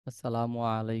আসসালামু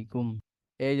আলাইকুম।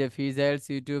 এই যে ফিজাইলস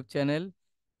ইউটিউব চ্যানেল,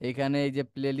 এখানে এই যে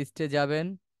প্লে লিস্টে যাবেন।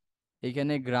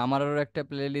 এখানে গ্রামারেরও একটা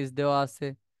প্লে লিস্ট দেওয়া আছে,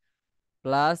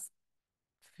 প্লাস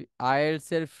আইএলটিএস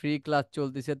এর ফ্রি ক্লাস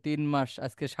চলতেছে 3 মাস।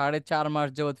 আজকে 4.5 মাস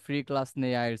যাবত ফ্রি ক্লাস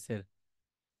নেই আইএলটিএস এর,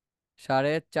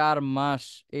 4.5 মাস।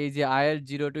 এই যে IELTS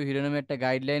 02 হিরো নামে একটা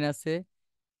গাইডলাইন আছে,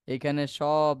 এখানে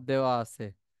সব দেওয়া আছে।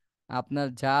 আপনার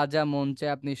যা যা মন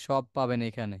চায় আপনি সব পাবেন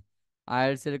এখানে।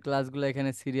 আইএলটিএস এর ক্লাসগুলো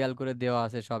এখানে সিরিয়াল করে দেওয়া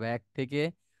আছে, সব 1 থেকে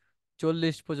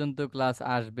 40 পর্যন্ত ক্লাস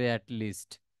আসবে অ্যাট লিস্ট।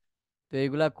 তো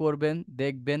এগুলা করবেন,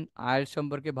 দেখবেন আইএলটিএস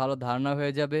সম্পর্কে ভালো ধারণা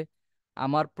হয়ে যাবে।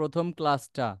 আমার প্রথম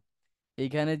ক্লাসটা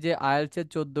এইখানে যে আইএলটিএস এর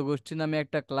 14 গোষ্ঠী নামে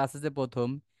একটা ক্লাস আছে প্রথম,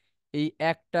 এই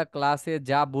একটা ক্লাসে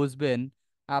যা বুঝবেন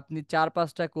আপনি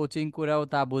 4-5টা কোচিং করেও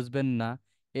তা বুঝবেন না।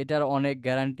 এটার অনেক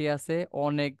গ্যারান্টি আছে,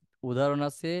 অনেক উদাহরণ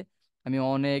আছে। আমি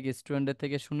অনেক স্টুডেন্টের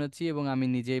থেকে শুনেছি এবং আমি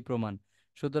নিজেই প্রমাণ।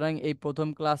 সুতরাং এই প্রথম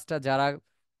ক্লাসটা যারা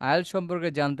আইএলটিএস সম্পর্কে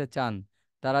জানতে চান,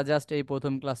 তারা জাস্ট এই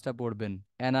প্রথম ক্লাসটা পড়বেন,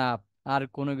 এনাফ। আর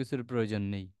কোনো কিছুর প্রয়োজন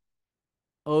নেই।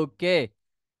 ওকে।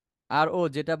 আর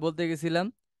যেটা বলতে গেছিলাম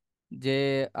যে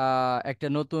একটা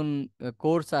নতুন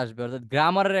কোর্স আসবে, অর্থাৎ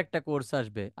গ্রামারের একটা কোর্স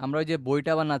আসবে। আমরা ওই যে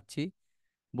বইটা বানাচ্ছি,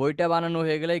 বইটা বানানো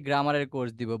হয়ে গেলেই গ্রামারের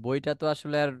কোর্স দিব। বইটা তো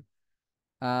আসলে আর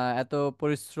এত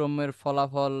পরিশ্রমের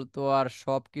ফলাফল তো আর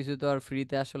সব কিছু তো আর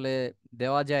ফ্রিতে আসলে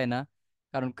দেওয়া যায় না,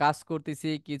 কারণ কাজ করতেছি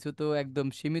কিছু, তো একদম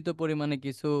সীমিত পরিমাণে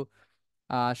কিছু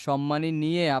সম্মানী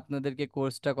নিয়ে আপনাদেরকে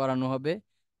কোর্সটা করানো হবে।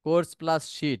 Course plus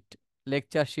sheet,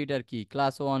 lecture sheet আর কি,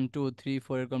 ক্লাস 1 2 3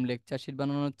 4 এরকম লেকচার শিট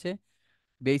বানানো হচ্ছে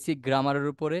বেসিক গ্রামারের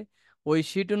উপরে। ওই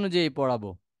শিট অনুযায়ী পড়াবো।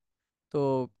 তো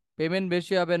পেমেন্ট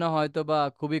বেশি হবে না হয়তো, বা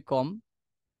খুবই কম।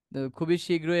 তো খুবই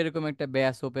শীঘ্রই এরকম একটা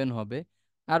ব্যাচ ওপেন হবে,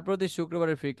 আর প্রতি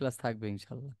শুক্রবারে ফ্রি ক্লাস থাকবে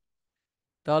ইনশাল্লাহ।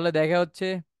 তাহলে দেখা হচ্ছে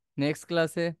নেক্সট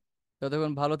ক্লাসে।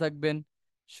 ততক্ষণ ভালো থাকবেন,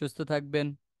 সুস্থ থাকবেন,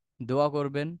 দোয়া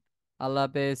করবেন। আল্লাহ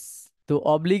হাফেজ। তো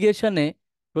অব্লিগেশনে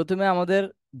প্রথমে আমাদের,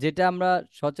 যেটা আমরা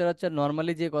সচরাচর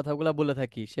নর্মালি যে কথাগুলো বলে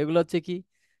থাকি সেগুলো হচ্ছে কি,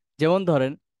 যেমন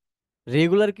ধরেন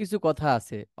রেগুলার কিছু কথা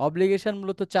আছে। অব্লিগেশন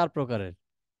মূলত 4 প্রকারের।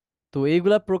 তো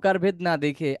এইগুলা প্রকারভেদ না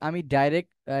দেখে আমি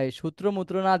ডাইরেক্ট সূত্র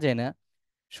মূত্র না যায় না,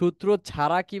 সূত্র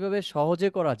ছাড়া কিভাবে সহজে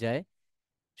করা যায়,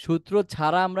 সূত্র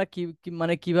ছাড়া আমরা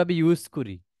মানে কিভাবে ইউজ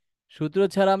করি, সূত্র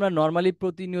ছাড়া আমরা নর্মালি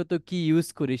প্রতিনিয়ত কি ইউজ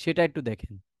করি সেটা একটু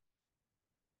দেখেন।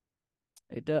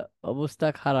 এটা অবস্থা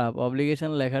খারাপ,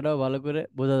 অব্লিগেশন লেখাটাও ভালো করে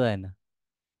বোঝা যায় না।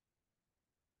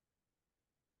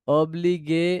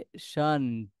 অব্লিগেশন,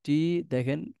 টি,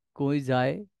 দেখেন কই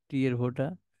যায় টি এর ভোটা।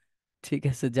 ঠিক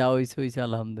আছে, যা হইছে হইছে,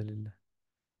 আলহামদুলিল্লাহ।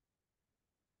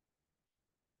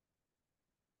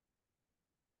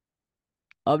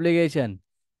 অব্লিগেশন,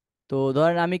 তো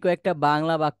ধরেন আমি কয়েকটা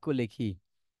বাংলা বাক্য লিখি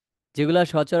যেগুলা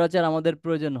সচরাচর আমাদের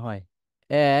প্রয়োজন হয়।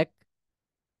 এক,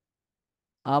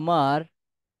 আমার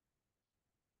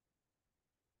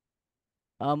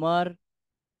আমার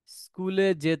স্কুলে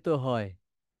যেতে হয়।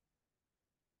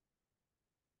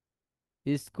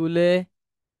 স্কুলে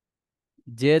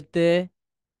যেতে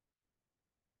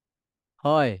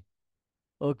হয়।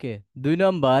 ওকে। 2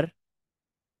 নম্বর,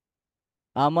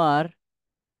 আমার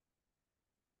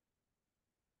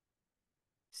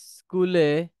স্কুলে,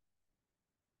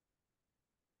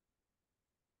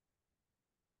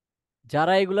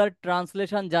 যারা এগুলার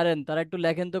ট্রান্সলেশন জানেন তারা একটু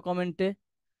লেখেন তো কমেন্টে।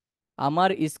 আমার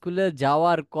স্কুলে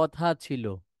যাওয়ার কথা ছিল।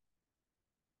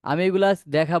 আমি এগুলা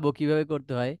দেখাবো কিভাবে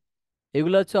করতে হয়।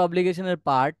 এগুলো হচ্ছে অব্লিগেশনের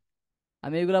পার্ট।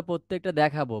 আমি এগুলা প্রত্যেকটা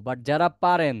দেখাবো, বাট যারা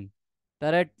পারেন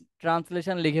তারা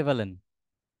ট্রান্সলেশন লিখে ফেলেন।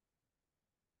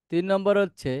 3 নম্বর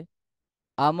হচ্ছে,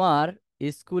 আমার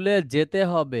স্কুলে যেতে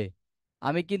হবে।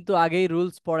 আমি কিন্তু আগেই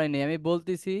রুলস পড়াইনি, আমি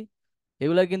বলতেছি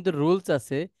এগুলা কিন্তু রুলস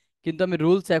আছে, কিন্তু আমি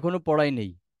রুলস এখনো পড়াই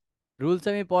নেই। রুলস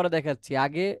আমি পরে দেখাচ্ছি।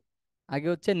 আগে আগে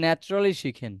হচ্ছে ন্যাচারালি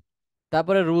শিখেন,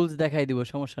 তারপরে রুলস দেখাই দিব,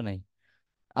 সমস্যা নাই।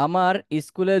 আমার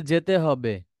স্কুলে যেতে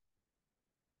হবে।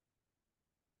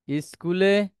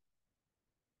 স্কুলে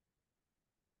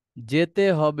যেতে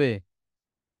হবে।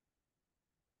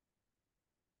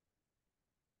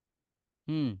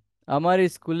 হুম, আমার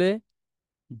স্কুলে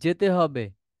যেতে হবে।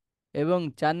 এবং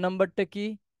 4 নম্বরটা কি?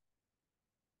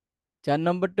 4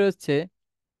 নম্বরটা হচ্ছে,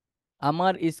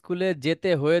 আমার স্কুলে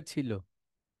যেতে হয়েছিল।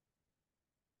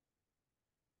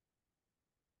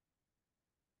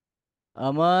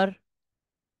 আমার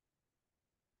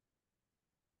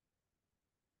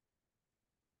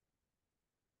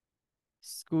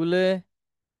স্কুলে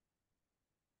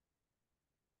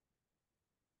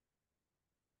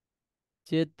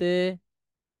যেতে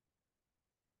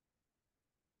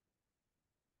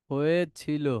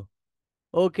হয়েছিল।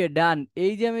 ওকে, ডান।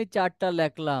 এই যে আমি 4টা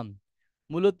লেখলাম,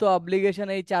 মূলত অব্লিগেশন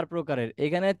এই 4 প্রকারের।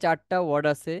 এখানে 4টা ওয়ার্ড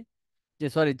আছে, যে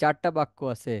সরি 4টা বাক্য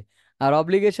আছে। আর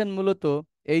অব্লিগেশন মূলত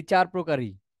এই 4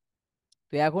 প্রকারই।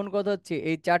 তো এখন কথা হচ্ছে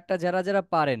এই চারটা যারা যারা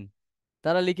পারেন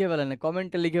তারা লিখে ফেলেন,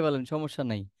 কমেন্টে লিখে ফেলেন, সমস্যা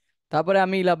নাই। তারপরে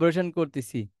আমি ইলাবোরেশন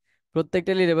করতেছি,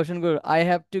 প্রত্যেকটা ইলাবোরেশন করব। I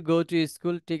have to go to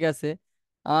school, ঠিক আছে।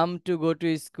 আম to go to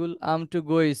school, um to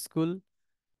go school,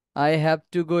 I have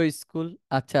to go school.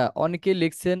 আচ্ছা, অনেকেই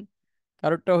লিখছেন,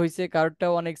 কারোরটা হয়েছে, কারোরটা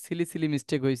অনেক সিলি সিলি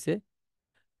মিস্টেক হয়েছে,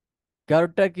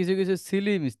 কারোরটা কিছু কিছু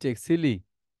সিলি মিস্টেক, সিলি।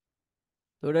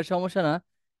 তো ওটা সমস্যা না,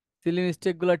 সিলি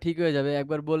মিস্টেক গুলা ঠিক হয়ে যাবে,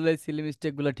 একবার বললেই সিলি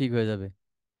মিস্টেক গুলা ঠিক হয়ে যাবে।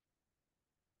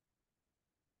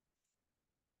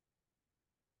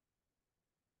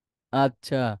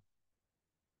 আচ্ছা,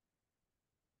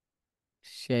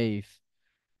 সেইফ,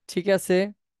 ঠিক আছে।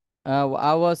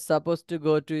 I was suppose to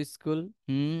go to school.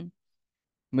 Hmm.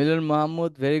 Milan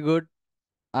Mahmud, very good.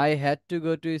 I had to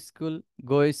go to school,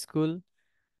 go school.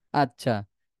 আচ্ছা,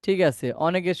 ঠিক আছে,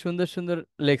 অনেকে সুন্দর সুন্দর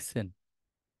লিখছেন।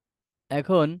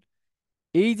 এখন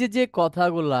এই যে যে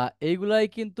কথাগুলা, এইগুলাই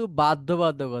কিন্তু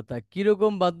বাধ্যবাধকতা।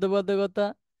 কিরকম বাধ্যবাধকতা?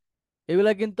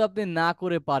 এগুলা কিন্তু আপনি না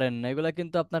করে পারেন না, এগুলা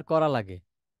কিন্তু আপনার করা লাগে।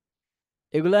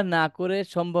 এগুলা না করে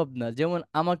সম্ভব না। যেমন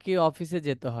আমাকে অফিসে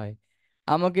যেতে হয়,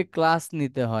 আমাকে ক্লাস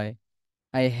নিতে হয়।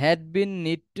 I had been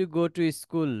need to go to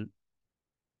school.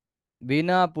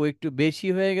 বিনা আপু একটু বেশি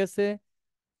হয়ে গেছে,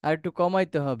 আর একটু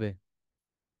কমাইতে হবে।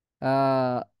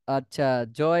 আহ আচ্ছা,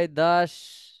 জয় দাস,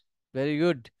 ভেরি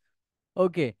গুড।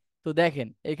 ওকে। তো দেখেন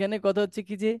এখানে কথা হচ্ছে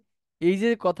কি যে এই যে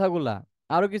কথাগুলা,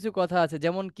 আরো কিছু কথা আছে,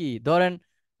 যেমন কি ধরেন,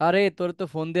 আরে তোর তো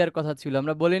ফোন দেওয়ার কথা ছিল,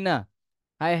 আমরা বলি না,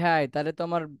 হাই হাই তাহলে তো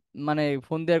আমার মানে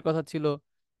ফোন দেওয়ার কথা ছিল,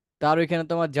 তার ওইখানে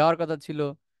তোমার যাওয়ার কথা ছিল।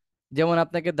 যেমন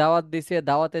আপনাকে দাওয়াত দিছে,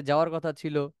 দাওয়াতে যাওয়ার কথা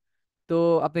ছিল, তো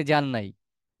আপনি যান নাই,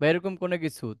 বা এরকম কোনো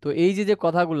কিছু। তো এই যে যে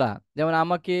কথাগুলা, যেমন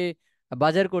আমাকে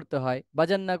বাজার করতে হয়,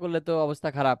 বাজার না করলে তো অবস্থা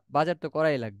খারাপ, বাজার তো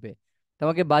করাই লাগবে। তো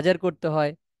আমাকে বাজার করতে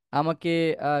হয়, আমাকে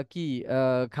কি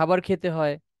খাবার খেতে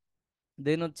হয়।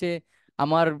 দেন হচ্ছে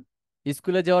আমার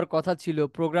স্কুলে যাওয়ার কথা ছিল,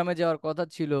 প্রোগ্রামে যাওয়ার কথা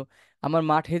ছিল, আমার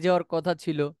মাঠে যাওয়ার কথা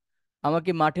ছিল,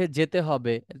 আমাকে মাঠে যেতে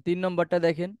হবে। 3 নম্বরটা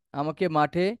দেখেন, আমাকে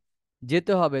মাঠে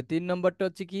যেতে হবে। 3 নম্বরটা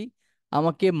হচ্ছে কি,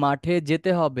 আমাকে মাঠে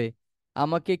যেতে হবে,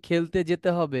 আমাকে খেলতে যেতে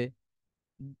হবে।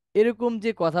 এরকম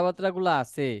যে কথাবার্তাগুলো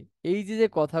আছে, এই যে যে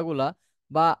কথাগুলা,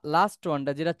 বা লাস্ট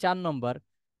ওয়ানটা যেটা 4 নম্বর,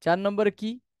 4 নম্বরে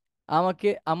কি, আমাকে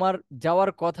আমার যাওয়ার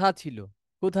কথা ছিল,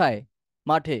 কোথায়,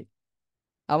 মাঠে,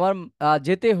 আমার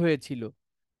যেতে হয়েছিল।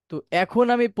 তো এখন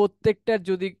আমি প্রত্যেকটার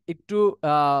যদি একটু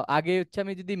আগে হচ্ছে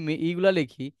আমি যদি এইগুলা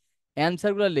লিখি,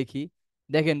 অ্যান্সারগুলা লিখি।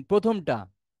 দেখেন প্রথমটা,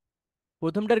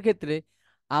 প্রথমটার ক্ষেত্রে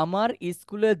আমার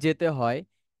স্কুলে যেতে হয়,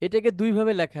 এটাকে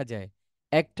দুইভাবে লেখা যায়।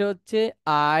 একটা হচ্ছে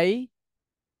I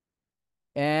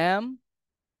am,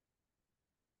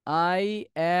 I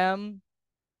am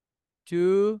to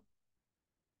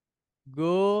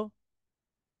go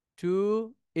to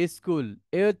school,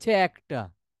 এ হচ্ছে একটা,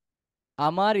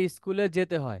 আমার স্কুলে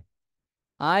যেতে হয়।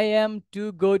 I am to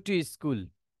go to school.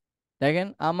 দেখেন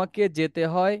আমাকে যেতে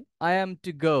হয়, আই এম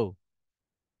টু গো।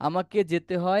 আমাকে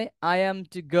যেতে হয়, আই অ্যাম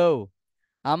টু গো।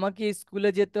 আমাকে স্কুলে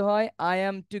যেতে হয়, I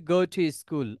am to go to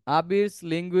school. আবিরস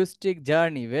linguistic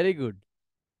journey, very good.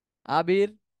 Abir,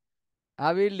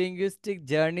 Abir linguistic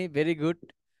journey, very good.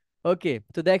 ওকে,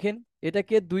 তো দেখেন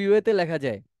এটাকে দুই ওয়েতে লেখা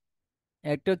যায়।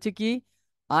 একটা হচ্ছে কি,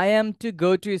 I am to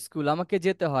go to school, আমাকে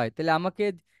যেতে হয়, তাহলে আমাকে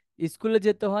স্কুলে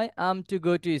যেতে হয়, আম টু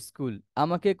গো টু স্কুল।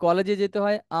 আমাকে কলেজে যেতে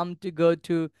হয়, আম টু গো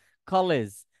টু কলেজ।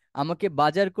 আমাকে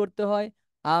বাজার করতে হয়,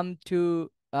 আম two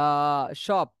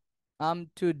shop, um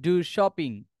to do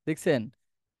shopping. দেখছেন,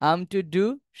 আম to do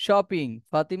shopping.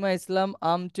 Fatima Islam,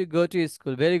 um to go to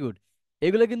school, very good.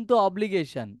 এগুলো কিন্তু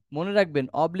অব্লিগেশন, মনে রাখবেন,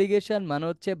 অব্লিগেশন মানে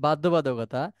হচ্ছে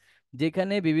বাধ্যবাধকতা,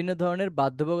 যেখানে বিভিন্ন ধরনের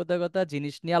বাধ্যবাধকতা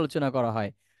জিনিস নিয়ে আলোচনা করা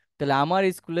হয়। তাহলে আমার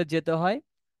স্কুলে যেতে হয়,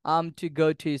 আম টু গো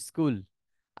টু স্কুল।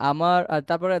 আমার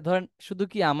তারপরে ধরেন শুধু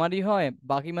কি আমারই হয়,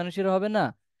 বাকি মানুষের হবে না,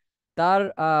 তার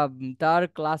তার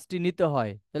ক্লাসটি নিতে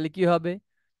হয়, তাহলে কি হবে,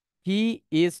 he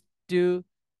is to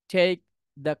take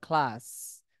the class.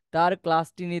 তার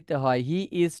ক্লাসটি নিতে হয়, he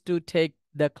is to take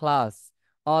the class,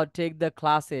 or take the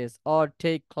classes, or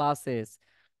take classes.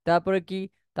 তারপরে কি,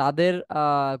 তাদের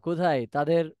কোথায়,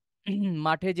 তাদের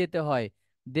মাঠে যেতে হয়,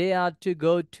 দে আর to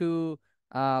go to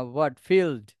what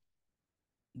field,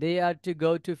 they R to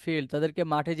go to field, তাদেরকে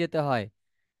মাঠে যেতে হয়।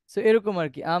 সো এরকম আর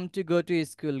কি, আম to go to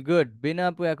school, good বিনা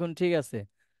আপু, এখন ঠিক আছে।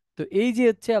 তো এই যে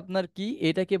হচ্ছে আপনার কি,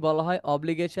 এটাকে বলা হয়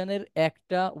অব্লিগেশনের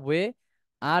একটা ওয়ে।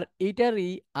 আর এইটারই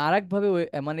আরেক ভাবে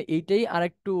মানে এইটাই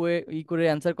আরেকটু ওয়ে করে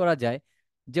অ্যান্সার করা যায়।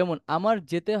 যেমন আমার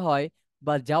যেতে হয়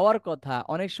বা যাওয়ার কথা,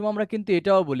 অনেক সময় আমরা কিন্তু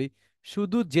এটাও বলি,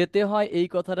 শুধু যেতে হয় এই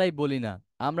কথাটাই বলি না।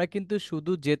 আমরা কিন্তু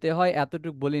শুধু যেতে হয়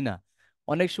এতটুকু বলি না,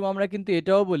 অনেক সময় আমরা কিন্তু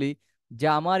এটাও বলি যে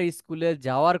আমার স্কুলে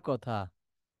যাওয়ার কথা,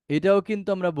 এটাও কিন্তু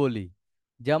আমরা বলি।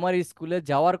 যে আমার স্কুলে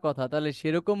যাওয়ার কথা, তাহলে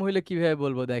সেরকম হইলে কিভাবে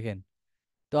বলবো দেখেন।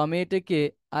 তো আমি এটাকে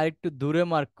আর একটু দূরে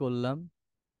মার্ক করলাম।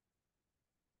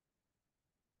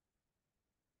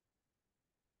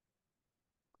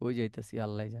 কই যাইতেছি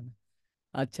আল্লাহ জানে।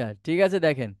 আচ্ছা ঠিক আছে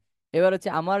দেখেন, এবার হচ্ছে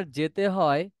আমার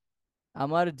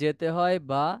যেতে হয়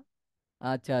বা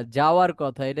আচ্ছা যাওয়ার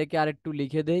কথা, এটাকে আর একটু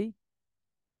লিখে দেই।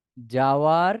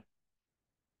 যাওয়ার,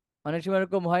 অনেক সময়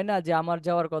এরকম হয় না যে আমার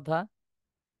যাওয়ার কথা,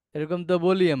 এরকম তো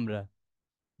বলি আমরা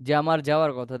যে আমার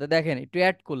যাওয়ার কথা। তো দেখেন একটু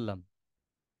অ্যাড করলাম।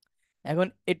 এখন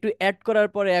একটু অ্যাড করার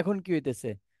পরে এখন কি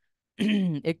হইতেছে,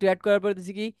 একটু অ্যাড করার পরে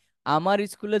হইতেছে কি, আমার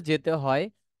স্কুলে যেতে হয়,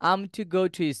 আম টু গো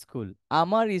টু স্কুল,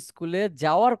 আমার স্কুলে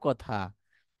যাওয়ার কথা।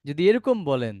 যদি এরকম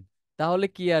বলেন তাহলে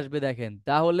কি আসবে দেখেন,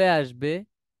 তাহলে আসবে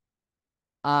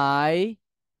আই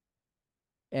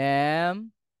এম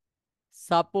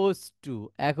সাপোজ টু।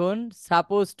 এখন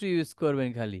সাপোজ টু ইউজ করবেন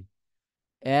খালি,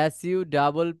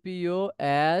 SUPPOSED,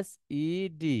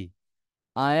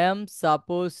 I am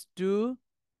suppose to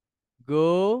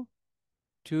go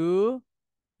to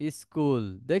school.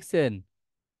 দেখছেন,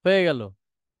 হয়ে গেল।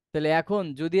 তাহলে এখন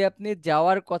যদি আপনি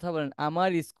যাওয়ার কথা বলেন, আমার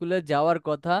স্কুলে যাওয়ার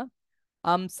কথা,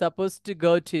 আম suppose to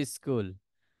go to school.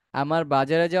 আমার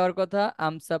বাজারে যাওয়ার কথা,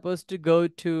 আম সাপোজ টু গো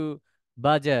টু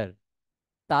বাজার।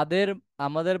 তাদের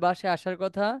আমাদের বাসায় আসার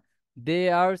কথা, দে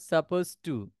are suppose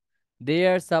two, they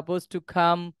are suppose to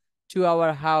come to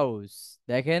our house.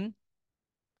 দেখেন,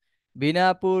 বিনা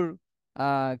আপুর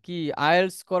কি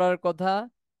আইএলটিএস করার কথা,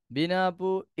 বিনা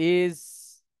আপু is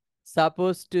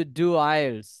suppose to do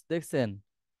IELTS. দেখছেন,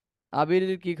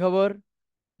 আবিরের কি খবর?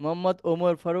 মোহাম্মদ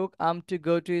ওমর ফারুক, আম to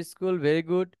go to school, very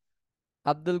good.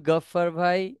 Abdul Gaffar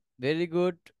ভাই, very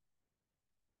good.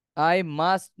 I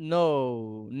must know,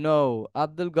 no.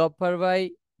 Abdul Gaffar ভাই,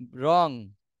 রং।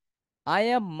 আই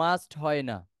এম মাস্ট হয়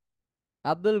না।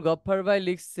 আব্দুল গফফার ভাই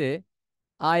লিখছে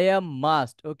আই এম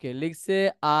মাস্ট, ওকে লিখছে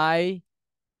আই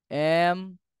এম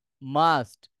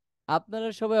মাস্ট। আপনারা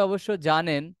সবাই অবশ্য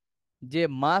জানেন যে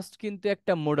মাস্ট কিন্তু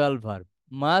একটা মোডাল ভার্ব।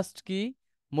 মাস্ট কি?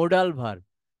 Modal verb.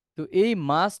 তো এই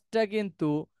মাস্টটা কিন্তু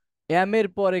এম এর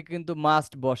পরে কিন্তু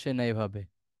মাস্ট বসে না এভাবে।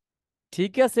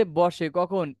 ঠিক আছে, বসে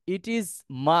কখন? ইট ইজ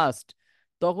মাস্ট,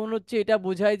 তখন হচ্ছে এটা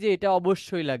বোঝায় যে এটা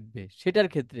অবশ্যই লাগবে সেটার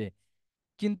ক্ষেত্রে।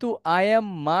 কিন্তু I am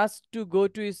must to go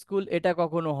to school এটা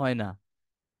কখনো হয় না।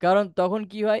 কারণ তখন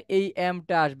কি হয়, এই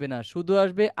এমটা আসবে না, শুধু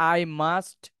আসবে I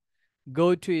must go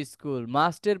to school,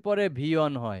 মাস্টের পরে ভি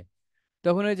অন হয়।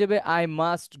 তখন হয়ে যাবে আই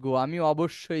মাস্ট গো, আমি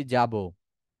অবশ্যই যাব।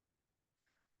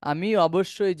 আমি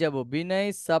অবশ্যই যাব। বিনয়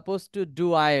suppose to do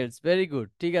IELTS, very good.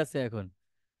 ঠিক আছে, এখন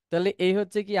তাহলে এই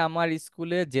হচ্ছে কি, আমার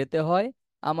স্কুলে যেতে হয়,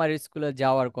 আমার স্কুলে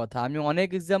যাওয়ার কথা। আমি অনেক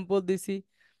এক্সাম্পল দিছি।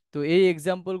 তো এই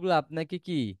এক্সাম্পলগুলো আপনাকে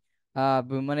কি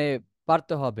মানে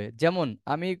পারতে হবে। যেমন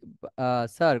আমি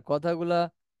স্যার কথাগুলা,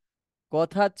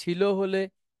 কথা ছিল হলে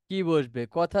কি বসবে?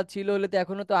 কথা ছিল হলে তো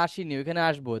এখনো তো আসিনি, ওখানে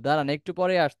আসবো, দাঁড়ান একটু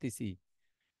পরে আসতেছি।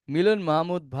 মিলন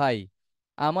মাহমুদ ভাই,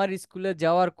 আমার স্কুলে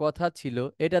যাওয়ার কথা ছিল,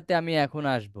 এটাতে আমি এখন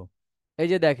আসব। এই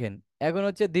যে দেখেন, এখন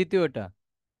হচ্ছে দ্বিতীয়টা,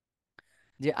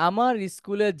 যে আমার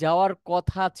স্কুলে যাওয়ার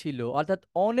কথা ছিল, অর্থাৎ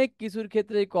অনেক কিছুর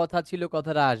ক্ষেত্রে এই কথা ছিল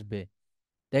কথাটা আসবে।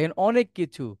 দেখেন অনেক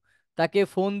কিছু, তাকে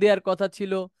ফোন দেওয়ার কথা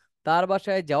ছিল, তার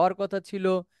বাসায় যাওয়ার কথা ছিল,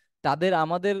 তাদের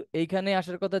আমাদের এইখানে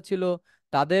আসার কথা ছিল,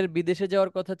 তাদের বিদেশে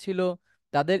যাওয়ার কথা ছিল,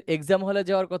 তাদের এক্সাম হলে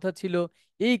যাওয়ার কথা ছিল।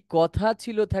 এই কথা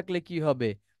ছিল থাকলে কি হবে?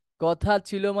 কথা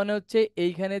ছিল মানে হচ্ছে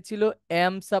এইখানে ছিল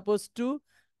এম সাপোজ টু,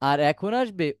 আর এখন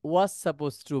আসবে ওয়াজ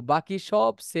সাপোজ টু, বাকি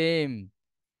সব সেম।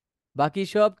 বাকি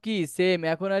সব কি সেম,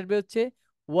 এখন আসবে হচ্ছে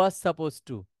ওয়াজ সাপোজ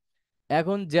টু।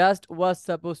 এখন জাস্ট ওয়াজ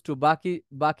সাপোজ টু,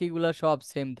 বাকিগুলা সব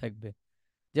সেম থাকবে।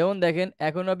 যেমন দেখেন,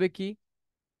 এখন হবে কি,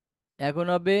 এখন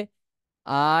হবে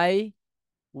I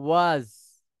was,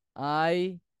 I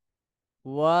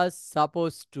was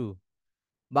suppose two,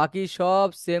 বাকি সব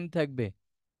সেম থাকবে।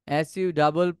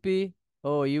 SUPP,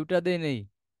 ও ইউটা দেই নেই,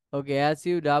 ওকে,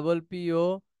 SUPPOSED।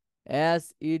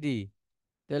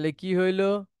 তাহলে কি হইল?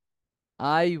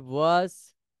 I was,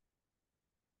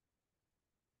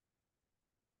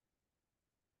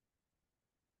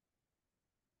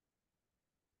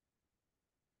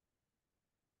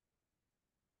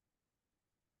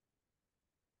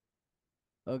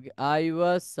 okay, I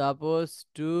was suppose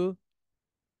to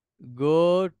go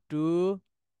to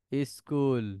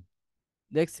school.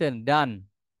 দেখছেন, ডান।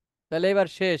 তাহলে এবার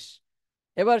শেষ।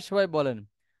 এবার সবাই বলেন,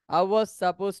 I was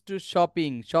suppose two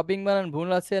shopping. Shopping বানান ভুল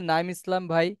আছে, নাইম ইসলাম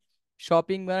ভাই,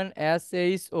 শপিং বানান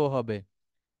SHO হবে।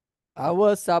 I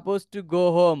was suppose to go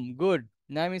home, good,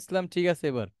 Naim ইসলাম ঠিক আছে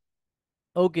এবার।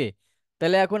 ওকে,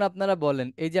 তাহলে এখন আপনারা বলেন,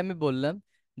 এই যে আমি বললাম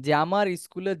যে আমার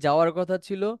স্কুলে যাওয়ার কথা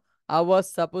ছিল, I was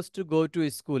suppose to go to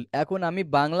school, এখন আমি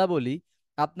বাংলা বলি,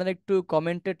 আপনারা একটু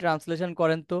কমেন্টে ট্রান্সলেশন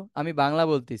করেন তো, আমি বাংলা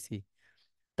বলতেছি।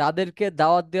 তাদেরকে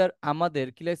দাওয়াত দেওয়ার, আমাদের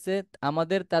কি লাগছে,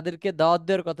 আমাদের তাদেরকে দাওয়াত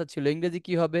দেওয়ার কথা ছিল, ইংরেজি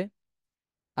কি হবে?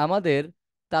 আমাদের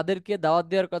তাদেরকে দাওয়াত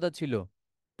দেওয়ার কথা ছিল।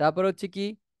 তারপর হচ্ছে কি,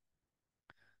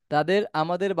 তাদের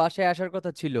আমাদের বাসায় আসার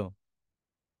কথা ছিল।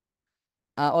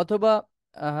 অথবা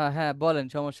হ্যাঁ হ্যাঁ বলেন,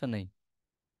 সমস্যা নেই।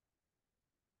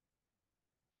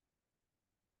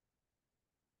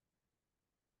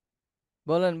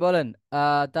 বলেন বলেন।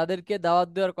 তাদেরকে দাওয়াত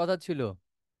দেওয়ার কথা ছিল।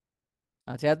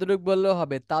 আচ্ছা, এতটুকু বললেও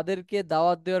হবে, তাদেরকে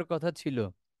দাওয়াত দেওয়ার কথা ছিল।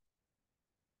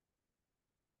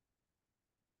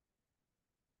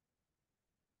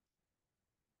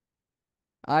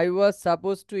 I was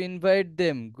suppose to invite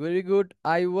them, very good.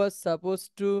 I was suppose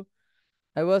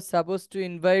to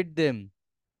invite them.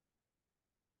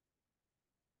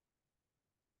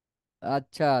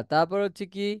 আচ্ছা, তারপর হচ্ছে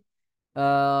কি,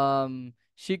 আম,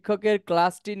 শিক্ষকের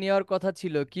ক্লাসটি নেওয়ার কথা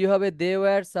ছিল, কি হবে? They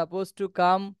were suppose to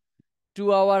come to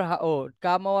our, O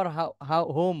come our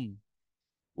home.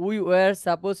 We were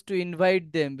suppose to invite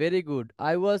them, very good.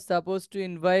 I was suppose to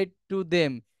invite to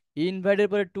them. ইনভাইটের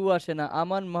পরে টু আসে না,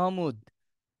 আমান মাহমুদ।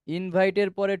 ইনভাইটের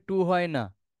পরে টু হয় না।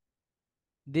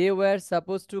 They were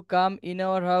suppose to come in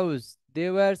our house. They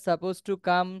were suppose to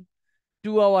come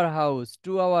to our house.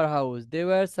 They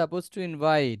were suppose to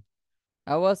invite.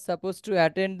 I was supposed to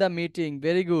attend the meeting.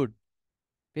 Very good.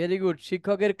 Very good.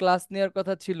 শিক্ষকের class নেওয়ার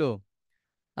কথা ছিল।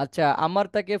 আচ্ছা, আমার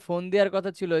তাকে phone দেওয়ার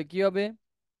কথা ছিল, কি হবে?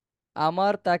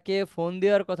 আমার তাকে ফোন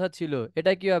দেওয়ার কথা ছিল,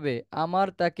 এটা কি হবে? আমার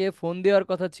তাকে ফোন দেওয়ার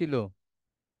কথা ছিল।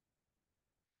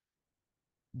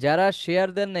 যারা শেয়ার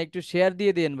দেন না একটু শেয়ার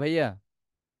দিয়ে দেন ভাইয়া।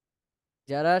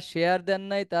 যারা শেয়ার দেন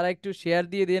নাই তারা একটু শেয়ার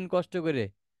দিয়ে দেন কষ্ট করে।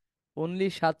 Only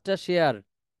 7টা share.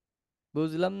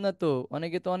 বুঝলাম না তো,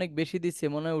 অনেকে তো অনেক বেশি দিচ্ছে,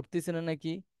 মনে হয় উঠতেছে না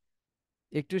নাকি?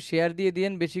 একটু শেয়ার দিয়ে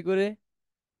দিন বেশি করে,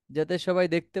 যাতে সবাই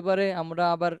দেখতে পারে। আমরা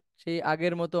আবার সেই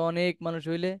আগের মতো অনেক মানুষ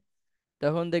হইলে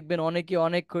তখন দেখবেন অনেকে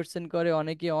অনেক কোশ্চেন করে,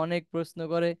 অনেকে অনেক প্রশ্ন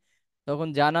করে, তখন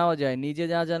জানাও যায়। নিজে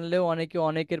না জানলেও অনেকে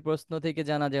অনেকের প্রশ্ন থেকে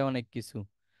জানা যায় অনেক কিছু।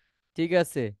 ঠিক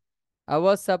আছে। I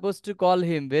was suppose to call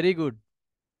him, very good.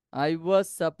 I was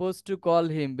suppose to call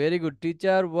him, very good.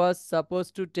 Teacher was suppose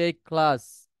to take class.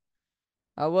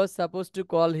 I was suppose to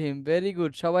call him, very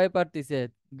good, সবাই পারতিছে।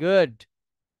 Good.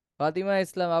 Fatima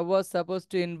Islam, I was suppose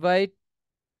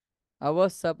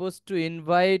to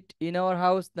invite in our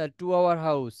house, না to our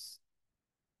house.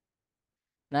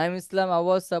 Naim Islam, I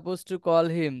was suppose to call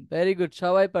him, very good,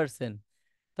 সবাই পারছেন।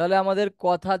 তাহলে আমাদের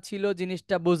কথা ছিল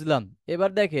জিনিসটা বুঝলাম।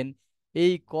 এবার দেখেন,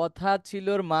 এই কথা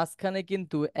ছিলর মাঝখানে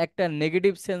কিন্তু একটা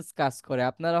নেগেটিভ সেন্স কাজ করে,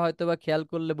 আপনারা হয়তোবা খেয়াল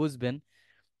করলে বুঝবেন।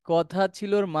 কথা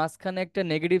ছিলর মাঝখানে একটা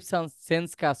নেগেটিভ সেন্স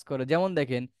কাজ করে। যেমন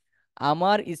দেখেন,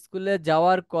 আমার স্কুলে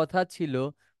যাওয়ার কথা ছিল,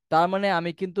 তার মানে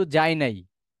আমি কিন্তু যাই নাই।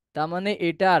 তার মানে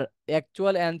এটার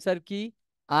অ্যাকচুয়াল অ্যান্সার কি?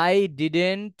 I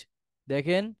didn't.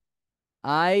 দেখেন,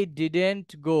 আই ডিডেন্ট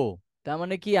গো। তার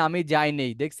মানে কি? আমি যাই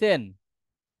নেই, দেখছেন?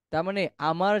 তার মানে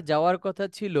আমার যাওয়ার কথা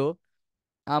ছিল,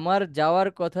 আমার যাওয়ার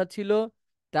কথা ছিল,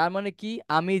 তার মানে কি?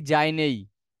 আমি যাই নেই।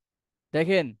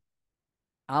 দেখেন,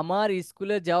 আমার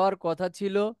স্কুলে যাওয়ার কথা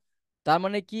ছিল, তার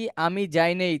মানে কি? আমি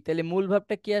যাই নেই। তাহলে মূল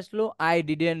ভাবটা কি আসলো? I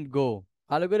didn't go.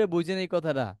 ভালো করে বুঝেন এই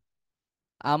কথাটা।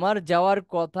 আমার যাওয়ার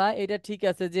কথা এটা ঠিক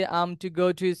আছে যে আম to go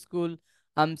to school,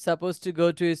 um suppose to go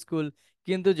to school.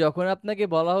 কিন্তু যখন আপনাকে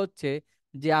বলা হচ্ছে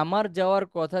যে আমার যাওয়ার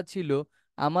কথা ছিল,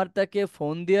 আমার তাকে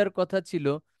ফোন দেওয়ার কথা ছিল,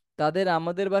 তাদের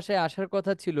আমাদের বাসায় আসার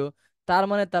কথা ছিল, তার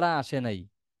মানে তারা আসে নাই।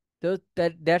 তো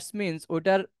দ্যাটস মিনস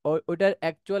ওটার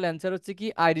অ্যাকচুয়াল অ্যান্সার হচ্ছে কি?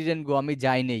 আই ডিডেন্ট গো, আমি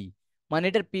যাই নেই। মানে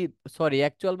এটার সরি,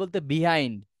 অ্যাকচুয়াল বলতে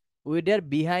বিহাইন্ড, ওইটার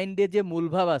বিহাইন্ডে যে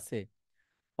মূলভাব আছে,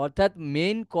 অর্থাৎ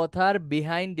মেইন কথার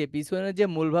বিহাইন্ডে পিছনে যে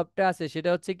মূলভাবটা আছে সেটা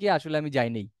হচ্ছে কি? আসলে আমি যাই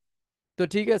নাই। তো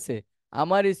ঠিক আছে,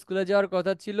 আমার স্কুলে যাওয়ার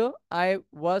কথা ছিল, I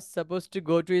was suppose to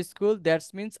go to school, that's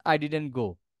means I didn't go.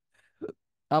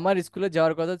 আমার স্কুলে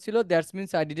যাওয়ার কথা ছিল, that's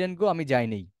means I didn't go, আমি যাই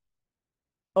নাই।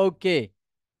 ওকে,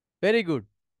 very good.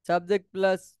 Subject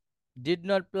plus did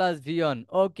not plus V on,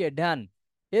 ওকে ডান।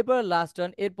 এরপর লাস্ট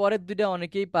ওয়ান, এর পরের দুইটা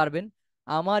অনেকেই পারবেন।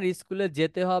 আমার স্কুলে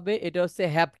যেতে হবে, এটা হচ্ছে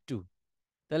হ্যাভ টু।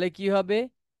 তাহলে কি হবে?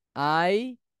 I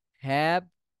have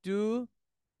to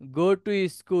go to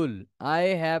school. I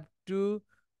have to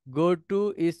go to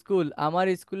school, আমার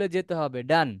স্কুলে যেতে হবে,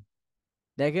 ডান।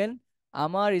 দেখেন,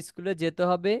 আমার স্কুলে যেতে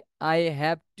হবে, I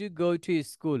have to go to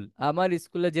school, আমার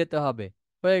স্কুলে যেতে হবে,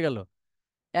 হয়ে গেল।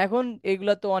 এখন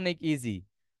এগুলা তো অনেক ইজি।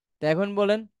 তো এখন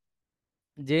বলেন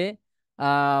যে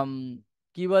আম,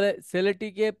 কি বলে,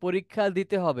 ছেলেটিকে পরীক্ষা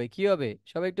দিতে হবে, কি হবে?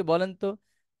 সবাই একটু বলেন তো।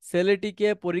 ছেলেটিকে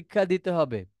পরীক্ষা দিতে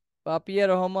হবে। পাপিয়া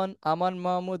রহমান, আমান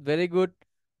মাহমুদ, ভেরি গুড।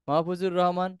 মাহফুজুর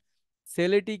রহমান,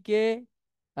 ছেলেটিকে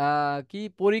কি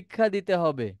পরীক্ষা দিতে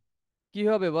হবে, কি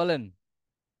হবে বলেন?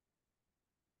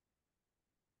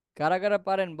 কারা কারা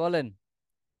পারেন বলেন।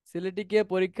 সিলেটিকে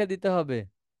পরীক্ষা দিতে হবে।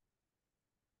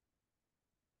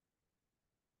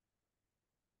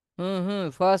 হুম হুম,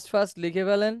 ফার্স্ট ফার্স্ট লিখে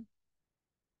ফেলেন।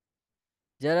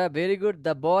 যারা very good.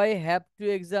 The boy have to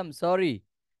exam, sorry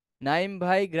Naim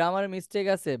ভাই, গ্রামার মিস্টেক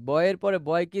আছে। বয়ের পরে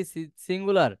বয় কি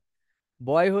সিঙ্গুলার?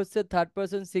 বয় হচ্ছে থার্ড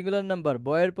পারসন সিঙ্গুলার নাম্বার।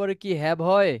 বয়ের পরে কি হ্যাভ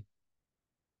হয়?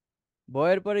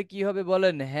 বয়ের পরে কি হবে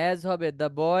বলেন? হ্যাজ হবে। দ্য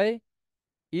বয়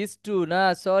ইজ টু, না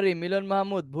সরি মিলন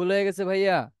মাহমুদ, ভুল হয়ে গেছে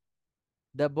ভাইয়া।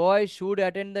 The boy should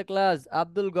attend the class,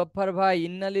 Abdul Gaffar ভাই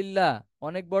ইন্নালিল্লাহ,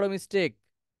 অনেক বড় mistake.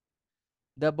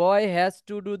 The boy has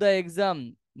to do the exam,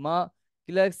 মা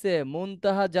কি লাগছে?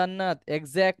 মুনতাহা জান্নাত,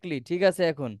 এক্স্যাক্টলি ঠিক আছে।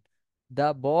 এখন the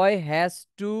boy has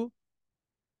to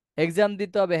exam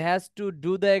দিতে হবে, has to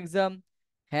do the exam,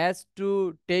 has to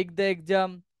take the exam.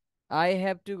 I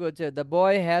have to হচ্ছে the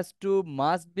boy has to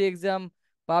must be exam.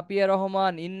 Papiya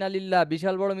Rahman ইন্নালিল্লাহ,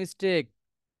 বিশাল বড় মিস্টেক।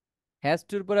 হ্যাজ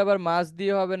টুর পরে আবার মাস্ট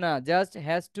দিয়ে হবে না, just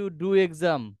has to do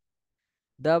exam.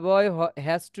 The boy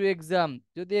has to exam,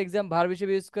 যদি exam verb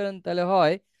হিসেবে use করেন তাহলে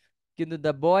হয়, কিন্তু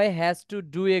the boy has to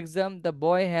do exam, the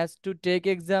boy has to take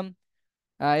exam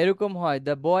এরকম হয়।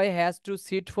 The boy has to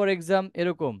seat for exam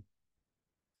এরকম।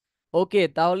 ওকে,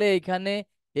 তাহলে এখানে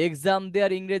এক্সাম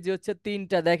দেওয়ার ইংরেজি হচ্ছে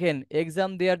তিনটা। দেখেন এক্সাম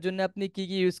দেওয়ার জন্য আপনি কি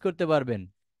কি ইউজ করতে পারবেন?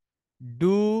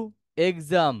 ডু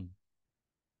এক্সাম,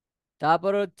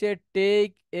 তারপর হচ্ছে টেক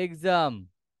এক্সাম,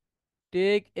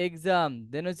 টেক এক্সাম,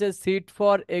 দেন হচ্ছে seat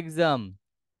for exam,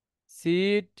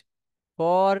 seat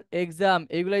for exam,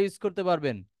 এগুলা ইউজ করতে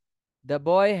পারবেন। The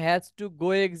boy has to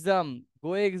go exam,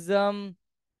 go exam,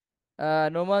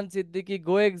 Noman Siddiqui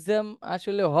go exam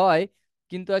আসলে হয়,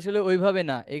 কিন্তু আসলে ওইভাবে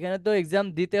না, এখানে তো এক্সাম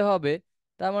দিতে হবে।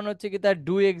 তার মানে হচ্ছে কি তার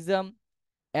do exam.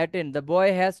 Attend, the boy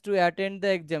has to attend the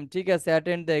exam, ঠিক আছে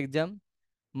অ্যাটেন্ড দ্য এক্সাম।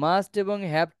 মাস্ট এবং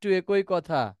হ্যাভ টু একই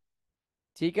কথা,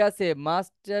 ঠিক আছে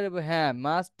মাস্ট আর হ্যাঁ,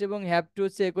 মাস্ট এবং হ্যাভ টু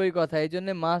হচ্ছে একই কথা, এই জন্য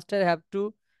মাস্ট আর হ্যাভ টু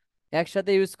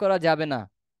একসাথে ইউজ করা যাবে না।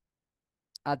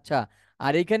 আচ্ছা,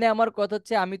 আর এখানে আমার কথা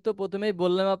হচ্ছে, আমি তো প্রথমেই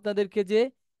বললাম আপনাদেরকে যে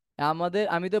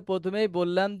আমি তো প্রথমেই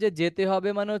বললাম যে যেতে হবে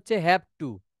মানে হচ্ছে হ্যাভ টু,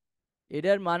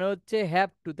 এটার মানে হচ্ছে হ্যাভ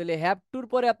টু, তাহলে হ্যাভ টুর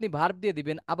পরে আপনি ভার্ব দিয়ে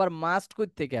দিবেন। আবার মাস্ট কই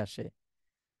থেকে আসে?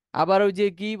 আবার ওই যে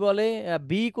কি বলে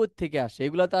বি কই থেকে আসে?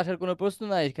 এগুলো তো আসার কোনো প্রশ্ন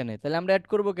নাই এখানে, তাহলে আমরা অ্যাড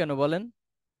করব কেন বলেন?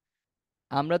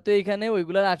 আমরা তো এখানে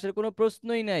ওইগুলার আসার কোনো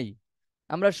প্রশ্নই নাই।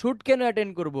 আমরা শুট কেন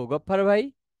অ্যাটেন্ড করব গফফার ভাই?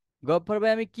 গফফার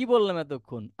ভাই আমি কি বললাম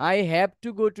এতক্ষণ? I have to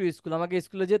go to school, আমাকে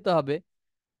স্কুলে যেতে হবে।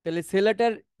 তাহলে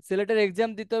ছেলেটার এক্সাম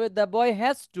দিতে হবে, দ্য বয়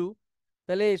হ্যাজ টু,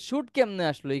 তাহলে শুট কেমনে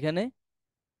আসলো এখানে?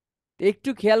 একটু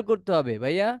খেয়াল করতে হবে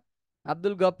ভাইয়া।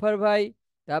 আব্দুল গফফার ভাই,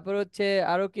 তারপর হচ্ছে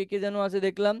আরো কে কে যেন আছে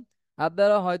দেখলাম,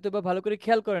 আপনারা হয়তো বা ভালো করে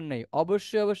খেয়াল করেন নাই,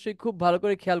 অবশ্যই অবশ্যই খুব ভালো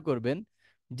করে খেয়াল করবেন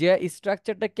যে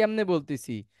স্ট্রাকচারটা কেমনে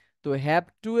বলতেছি। তো হ্যাভ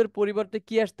টু এর পরিবর্তে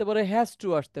কি আসতে পারে? হ্যাজ টু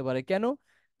আসতে পারে। কেন?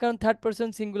 কারণ থার্ড পারসন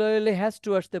সিঙ্গুলার হলে হ্যাজ টু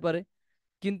আসতে পারে,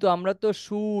 কিন্তু আমরা তো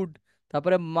শুড,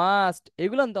 তারপরে মাস্ট,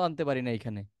 এগুলো তো আনতে পারি না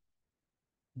এখানে।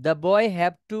 দ্য বয়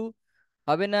হ্যাভ টু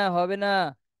হবে না, হবে না।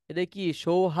 এটা কি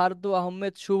সৌহার্দ্য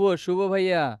আহমেদ শুভ, শুভ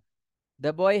ভাইয়া?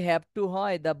 দ্য বয় হ্যাভ টু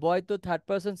হয়, দ্য বয় তো থার্ড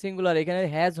পারসন সিঙ্গুলার, এখানে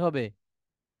হ্যাজ হবে।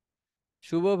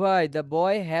 শুভ ভাই দ্য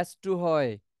বয় হ্যাজ টু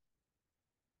হয়।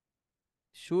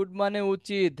 শুড মানে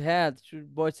উচিত, হ্যাঁ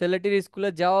ছেলেটির স্কুলে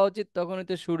যাওয়া উচিত, তখনই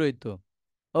তো শুড হইতো।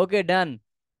 ওকে ডান।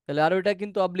 তাহলে আর ওইটা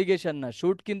কিন্তু অব্লিগেশন না,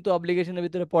 শুড কিন্তু অব্লিগেশনের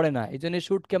ভিতরে পড়ে না, এই জন্য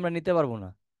শুডকে আমরা নিতে পারবো না।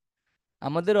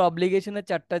 আমাদের অব্লিগেশনের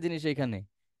চারটা জিনিস এখানে।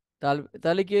 তাহলে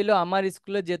তাহলে কি হলো? আমার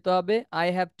স্কুলে যেতে হবে, I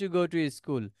have to go to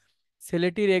school.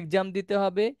 ছেলেটির এক্সাম দিতে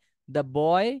হবে, the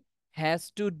boy has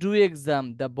to do exam,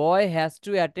 the boy has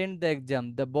to attend the exam,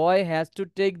 the boy has to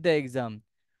take the exam,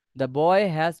 the boy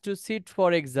has to seat for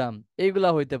exam, এইগুলা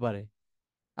হইতে পারে।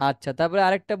 আচ্ছা, তারপরে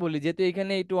আরেকটা বলি, যেহেতু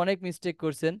এখানে একটু অনেক মিস্টেক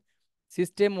করছেন,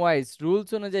 সিস্টেম ওয়াইজ রুলস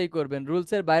অনুযায়ী করবেন,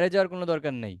 রুলসের বাইরে যাওয়ার কোনো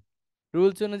দরকার নেই।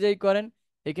 রুলস অনুযায়ী করেন।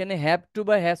 এখানে হ্যাভ টু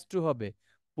বা হ্যাজ টু হবে,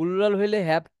 প্লুরাল হইলে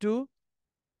হ্যাভ টু,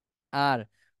 আর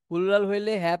প্লুরাল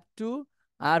হইলে হ্যাভ টু,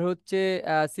 আর হচ্ছে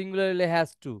সিঙ্গুলার হইলে হ্যাজ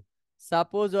টু।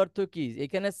 সাপোজ অর্থ কি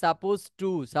এখানে? সাপোজ টু,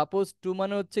 সাপোজ টু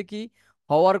মানে হচ্ছে কি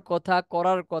হওয়ার কথা,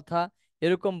 করার কথা,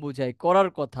 এরকম বুঝায়, করার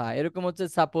কথা এরকম হচ্ছে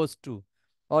সাপোজ টু।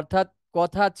 অর্থাৎ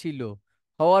কথা ছিল,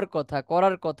 হওয়ার কথা,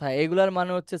 করার কথা, এগুলার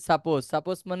মানে হচ্ছে সাপোজ।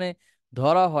 সাপোজ মানে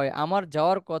ধরা হয়, আমার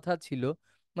যাওয়ার কথা ছিল,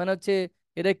 মানে হচ্ছে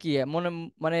এটা কি মনে,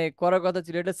 মানে করার কথা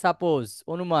ছিল, এটা সাপোজ,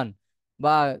 অনুমান,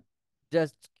 বা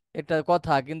জাস্ট একটা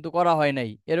কথা কিন্তু করা হয় নাই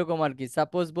এরকম আর কি।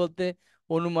 সাপোজ বলতে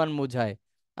অনুমান বোঝায়।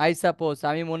 আই সাপোজ,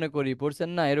 আমি মনে করি, পড়ছেন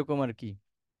না এরকম আর কি।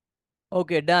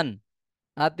 ওকে ডান।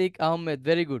 Atik Ahmed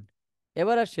very good.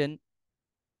 এবার আসেন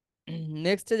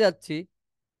নেক্সটে যাচ্ছি।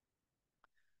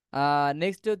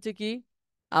 নেক্সট হচ্ছে কি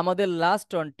আমাদের লাস্ট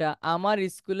অনটা, আমার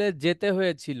স্কুলে যেতে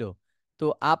হয়েছিল। তো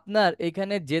আপনার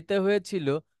এখানে যেতে হয়েছিল,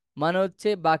 মানে হচ্ছে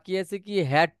বাকি আছে কি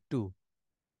had to.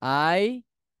 I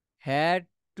had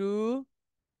to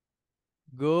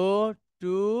go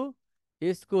to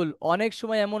school. অনেক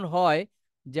সময় এমন হয়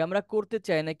যে আমরা করতে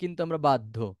চাই না কিন্তু আমরা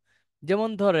বাধ্য। যেমন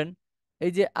ধরেন,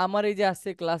 এই যে আমার এই যে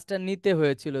আজকে ক্লাসটা নিতে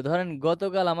হয়েছিল, ধরেন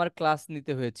গতকাল আমার ক্লাস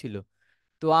নিতে হয়েছিল,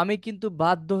 তো আমি কিন্তু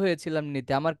বাধ্য হয়েছিলাম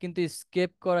নিতে, আমার কিন্তু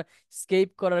স্কেপ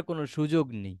করার কোনো সুযোগ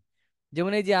নেই।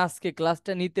 যেমন এই যে আজকে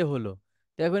ক্লাসটা নিতে হলো,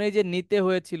 তো এখন এই যে নিতে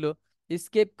হয়েছিল,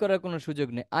 স্কেপ করার কোনো সুযোগ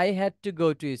নেই, I had to go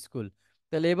to school.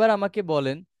 তাহলে এবার আমাকে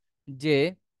বলেন যে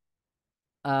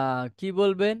কি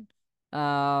বলবেন,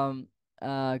 আম,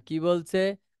 কি বলছে,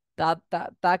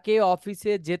 তাকে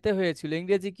অফিসে যেতে হয়েছিল,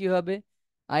 ইংরেজি কি হবে?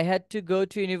 I had to go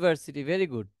to university, very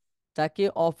good. তাকে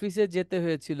অফিসে যেতে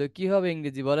হয়েছিল, কি হবে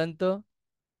ইংরেজি বলেন তো?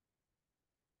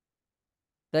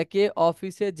 তাকে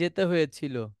অফিসে যেতে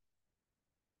হয়েছিল।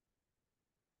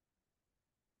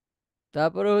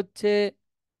 তারপরে হচ্ছে,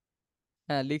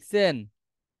 হ্যাঁ লিখছেন,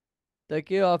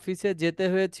 তাকে অফিসে যেতে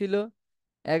হয়েছিল।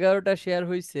 11টা শেয়ার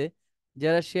হয়েছে,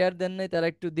 যারা শেয়ার দেন নাই তারা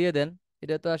একটু দিয়ে দেন।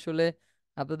 এটা তো আসলে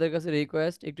আপনাদের কাছে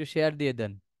রিকোয়েস্ট, একটু শেয়ার দিয়ে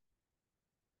দেন।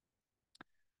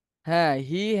 হ্যাঁ,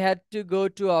 he had to go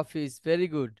to office, very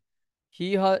good. He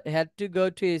had to go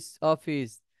to his office.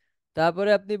 তারপরে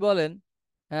আপনি বলেন,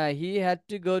 হ্যাঁ he had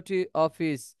to go to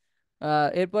office.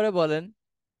 এরপরে বলেন,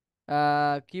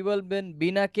 কি বলবেন,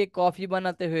 বিনাকে কফি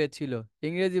বানাতে হয়েছিল,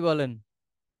 ইংরেজি বলেন।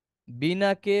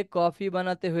 বিনাকে কফি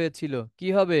বানাতে হয়েছিল, কি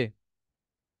হবে?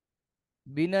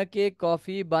 বিনাকে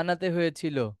কফি বানাতে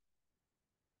হয়েছিল।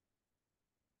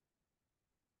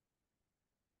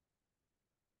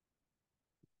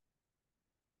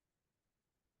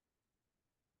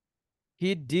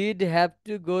 He did have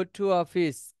to go to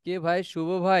office, কে ভাই? শুভ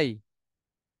ভাই।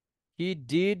 He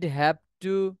did have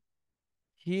to,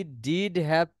 he did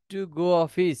have to go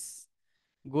office.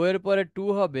 গো এর পরে টু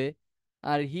হবে,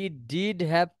 আর he did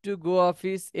have to go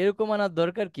office এরকম আনার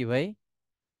দরকার কি ভাই?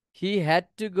 He had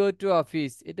to go to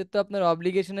office, এটা তো আপনার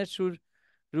অব্লিগেশনের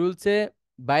রুলসে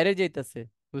বাইরে যাইতেছে,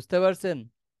 বুঝতে পারছেন?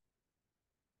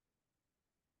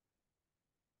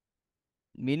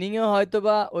 মিনিংও হয়তো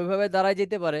বা ওইভাবে দাঁড়ায়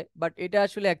যেতে পারে, বাট এটা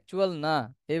আসলে অ্যাকচুয়াল না,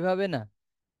 এইভাবে না।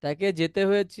 তাকে যেতে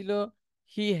হয়েছিল,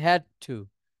 he had to.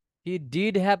 He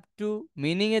did have to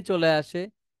meaning এ চলে আসে,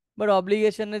 বাট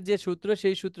অব্লিগেশনের যে সূত্র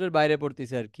সেই সূত্রের বাইরে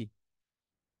পড়তেছে আর কি।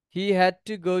 He had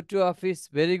to go to office,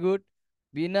 very good.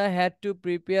 Veena had to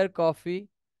prepare coffee,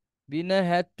 Veena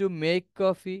had to make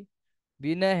coffee,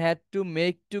 Veena had to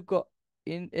make two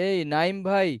in. এই নাইম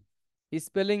ভাই,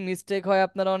 স্পেলিং মিস্টেক হয়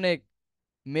আপনার অনেক,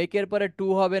 মেকের পরে টু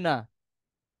হবে না।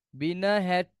 বিনা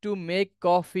had to make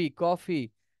coffee, coffee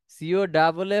C O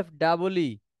double F double E,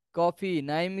 coffee.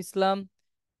 Naim Islam,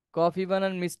 coffee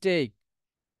বানান mistake.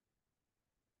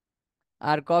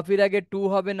 আর কফির আগে টু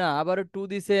হবে না, আবারও টু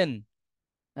দিছেন।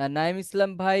 নাইম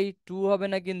ইসলাম ভাই, টু হবে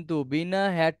না কিন্তু, বিনা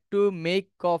had to make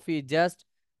coffee, just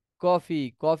coffee,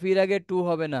 কফির আগে টু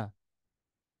হবে না।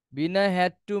 বিনা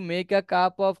had to make a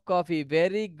cup of coffee,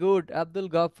 very good Abdul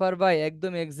Gaffar ভাই,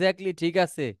 একদম এক্স্যাক্টলি ঠিক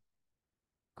আছে,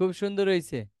 খুব সুন্দর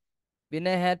হয়েছে।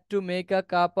 বিনা had to make a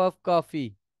cup of coffee,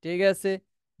 ঠিক আছে,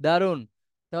 দারুণ।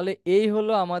 তাহলে এই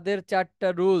হলো আমাদের 4টা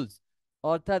রুলস।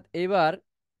 অর্থাৎ এবার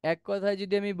এক কথায়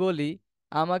যদি আমি বলি,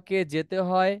 আমাকে যেতে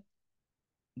হয়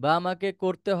বা আমাকে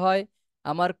করতে হয়,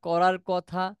 আমার করার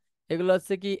কথা, এগুলো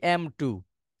হচ্ছে কি M2।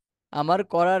 আমার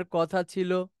করার কথা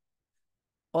ছিল,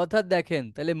 অর্থাৎ দেখেন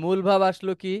তাহলে মূল ভাব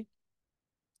আসলো কি?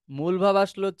 মূল ভাব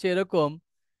আসলো হচ্ছে এরকম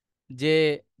যে,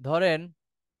 ধরেন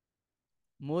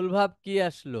মূল ভাব কি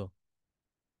আসলো,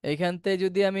 এইখান থেকে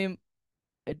যদি আমি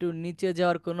একটু নিচে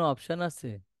যাওয়ার কোনো অপশন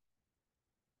আছে?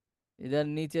 এদের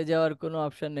নিচে যাওয়ার কোনো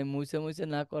অপশন নেই, মুছে মুছে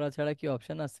না করা ছাড়া কি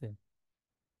অপশন আছে?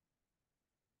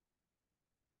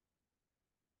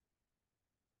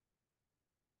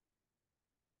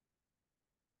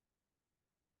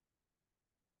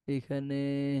 এখানে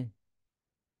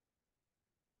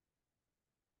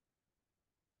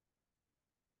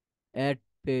অ্যাড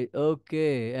পেজ, ওকে,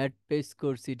 অ্যাড পেজ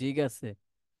করছি, ঠিক আছে,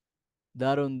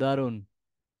 দারুন দারুন,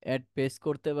 অ্যাড পেজ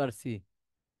করতে পারছি।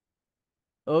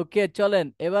 ওকে চলেন,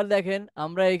 এবার দেখেন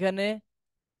আমরা এখানে,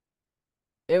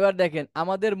 এবার দেখেন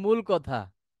আমাদের মূল কথা।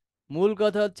 মূল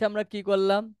কথা হচ্ছে আমরা কি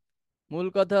করলাম? মূল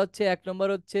কথা হচ্ছে 1 নম্বর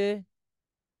হচ্ছে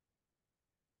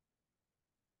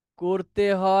করতে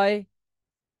হয়,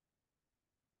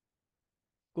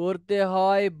 করতে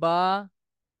হয় বা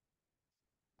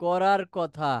করার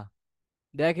কথা।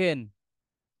 দেখেন,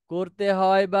 করতে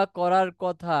হয় বা করার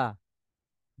কথা।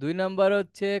 2 নম্বর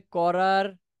হচ্ছে করার,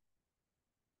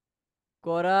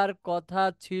 করার কথা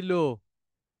ছিল।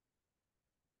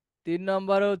 3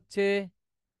 নম্বর হচ্ছে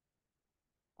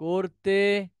করতে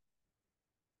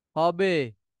হবে।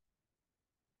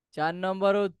 4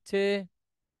 নম্বর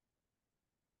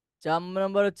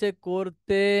হচ্ছে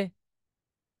করতে,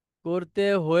 করতে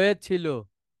হয়েছিল,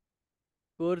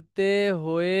 করতে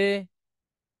হয়ে,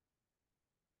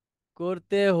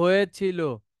 করতে হয়েছিল।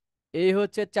 এই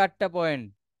হচ্ছে 4টা পয়েন্ট।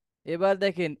 এবার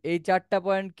দেখেন এই 4টা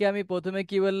পয়েন্টকে আমি প্রথমে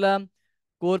কি বললাম,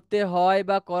 করতে হয়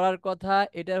বা করার কথা,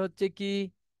 এটা হচ্ছে কি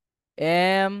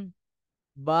এম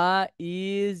বা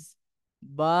ইজ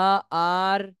বা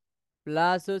আর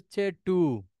প্লাস হচ্ছে টু,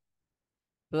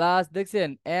 প্লাস দেখছেন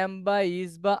এম বা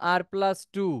ইজ বা আর প্লাস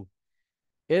টু,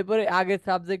 এরপরে আগে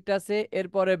সাবজেক্ট আছে,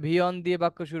 এরপরে ভিয়ন দিয়ে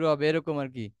বাক্য শুরু হবে এরকম আর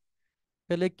কি।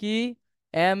 তাহলে কি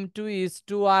M two is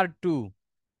two R two,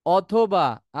 অথবা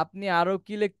আপনি আরো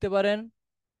কি লিখতে পারেন,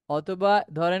 অথবা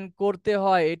ধরেন করতে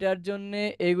হয় এটার জন্য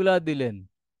এগুলা দিলেন,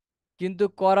 কিন্তু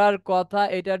করার কথা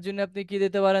এটার জন্য আপনি কি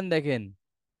দিতে পারেন দেখেন,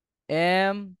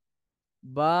 এম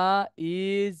বা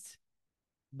ইজ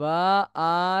বা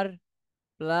আর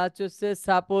প্লাস হচ্ছে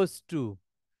suppose two,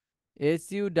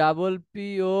 SUPPOSED,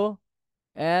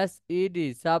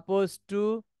 suppose two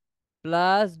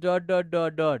plus dot dot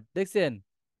dot dot, দেখছেন?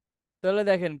 তাহলে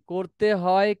দেখেন করতে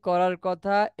হয় করার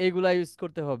কথা এগুলা ইউজ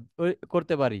করতে হবে,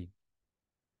 করতে পারি।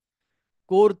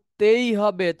 করতেই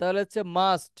হবে তাহলে হচ্ছে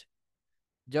মাস্ট,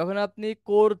 যখন আপনি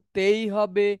করতেই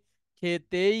হবে,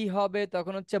 খেতেই হবে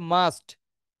তখন হচ্ছে মাস্ট,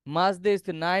 মাস্ট দিয়ে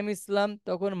নাইম ইসলাম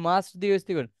তখন মাস্ট দিয়ে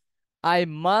আই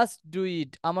মাস্ট ডু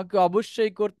ইট, আমাকে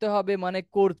অবশ্যই করতে হবে মানে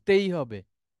করতেই হবে,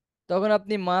 তখন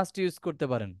আপনি মাস্ট ইউজ করতে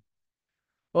পারেন।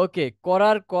 ওকে,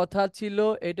 করার কথা ছিল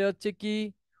এটা হচ্ছে কি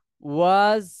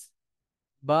ওয়াজ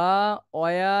বা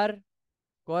ওয়ার,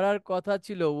 করার কথা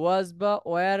ছিল ওয়াজ বা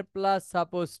ওয়ার প্লাস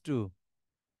সাপোজ টু,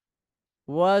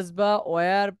 ওয়াজ বা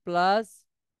ওয়ার প্লাস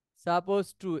সাপোজ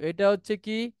টু, এটা হচ্ছে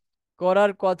কি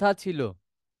করার কথা ছিল।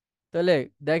 তাহলে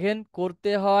দেখেন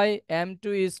করতে হয় M two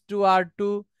is two R two,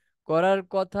 করার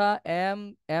কথা M,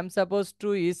 M suppose two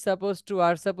is suppose two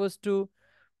are suppose two,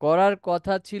 করার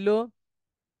কথা ছিল,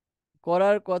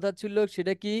 করার কথা ছিল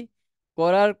সেটা কি,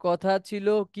 করার কথা ছিল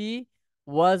কি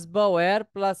ওয়াজ বা ওয়্যার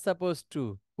প্লাস সাপোজ টু,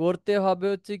 করতে হবে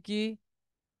হচ্ছে কি,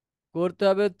 করতে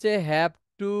হবে হচ্ছে হ্যাভ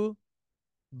টু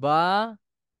বা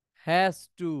হ্যাজ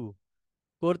টু,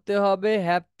 করতে হবে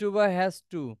হ্যাভ টু বা হ্যাজ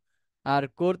টু, আর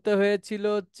করতে হয়েছিল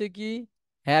হচ্ছে কি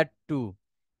হ্যাড টু।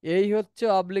 এই হচ্ছে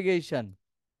অব্লিগেশন।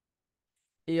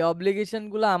 এই অব্লিগেশন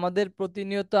গুলো আমাদের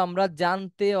প্রতিনিয়ত আমরা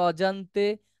জানতে অজান্তে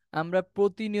আমরা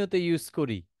প্রতিনিয়ত ইউজ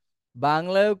করি,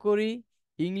 বাংলায়ও করি,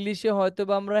 ইংলিশে হয়তো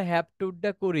বা আমরা হ্যাভ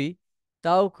টুটা করি,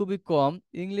 তাও খুবই কম,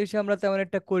 ইংলিশে আমরা তেমন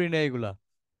একটা করি না এগুলা।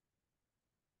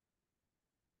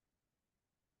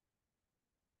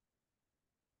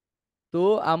 তো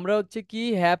আমরা হচ্ছে কি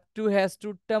হ্যাভ টু হ্যাজ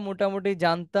টুটা মোটামুটি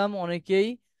জানতাম অনেকেই,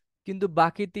 কিন্তু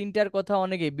বাকি তিনটার কথা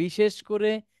অনেকেই,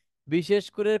 বিশেষ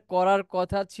করে করার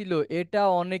কথা ছিল এটা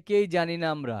অনেকেই জানি না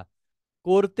আমরা।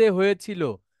 করতে হয়েছিল,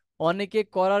 অনেকে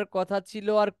করার কথা ছিল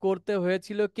আর করতে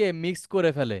হয়েছিল কে মিক্স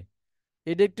করে ফেলে,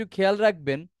 এটা একটু খেয়াল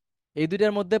রাখবেন। এই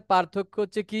দুইটার মধ্যে পার্থক্য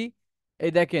হচ্ছে কি,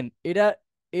 এই দেখেন এটা,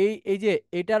 এই যে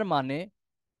এটার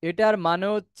মানে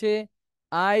হচ্ছে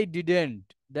আই ডিডেন্ট,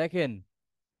 দেখেন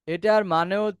এটার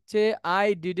মানে হচ্ছে আই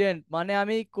ডিডেন্ট মানে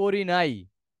আমি করি নাই,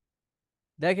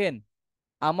 দেখেন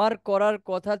আমার করার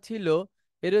কথা ছিল,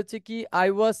 এর হচ্ছে কি I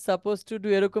was suppose to do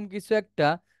এরকম কিছু একটা,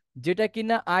 যেটা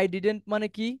কিনা আই ডিডেন্ট মানে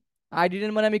কি, আই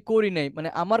ডিডেন্ট মানে আমি করি নাই, মানে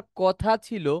আমার কথা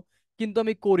ছিল কিন্তু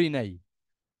আমি করি নাই।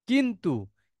 কিন্তু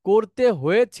করতে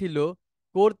হয়েছিল,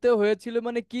 করতে হয়েছিল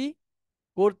মানে কি,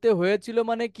 করতে হয়েছিল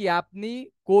মানে কি আপনি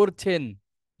করছেন,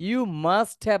 ইউ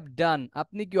মাস্ট হ্যাভ ডান,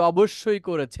 আপনি কি অবশ্যই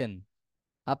করেছেন,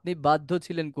 আপনি বাধ্য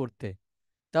ছিলেন করতে,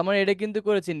 তার মানে এটা কিন্তু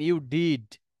করেছেন ইউ ডিড।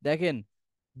 দেখেন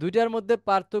দুইটার মধ্যে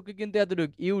পার্থক্য কিন্তু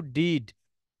এতটুকু, ইউ ডিড,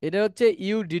 এটা হচ্ছে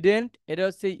ইউ ডিডেন্ট, এটা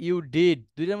হচ্ছে ইউ ডিড,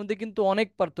 দুইটার মধ্যে কিন্তু অনেক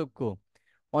পার্থক্য।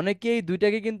 অনেকেই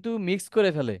দুইটাকে কিন্তু মিক্স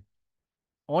করে ফেলে,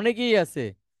 অনেকেই আছে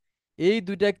এই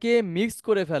দুইটাকে মিক্স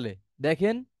করে ফেলে।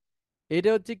 দেখেন এটা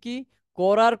হচ্ছে কি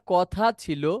করার কথা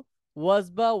ছিল ওয়াজ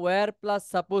বা ওয়্যার প্লাস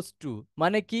সাপোজ টু,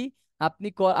 মানে কি আপনি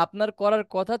আপনার করার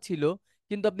কথা ছিল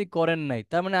কিন্তু আপনি করেন নাই,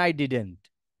 তার মানে আই ডিডেন্ট।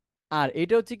 আর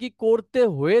এটা হচ্ছে কি করতে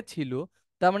হয়েছিল,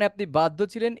 তার মানে আপনি বাধ্য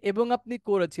ছিলেন এবং আপনি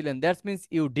করেছিলেন, দ্যাটস মিন্স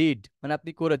ইউ ডিড, মানে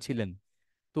আপনি করেছিলেন।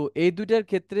 তো এই দুইটার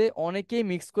ক্ষেত্রে অনেকেই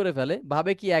মিক্স করে ফেলে,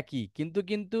 ভাবে কি একই, কিন্তু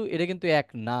কিন্তু এটা কিন্তু এক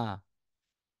না।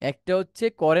 একটা হচ্ছে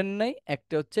করেন নাই,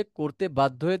 একটা হচ্ছে করতে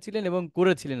বাধ্য হয়েছিলেন এবং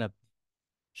করেছিলেন আপনি।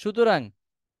 সুতরাং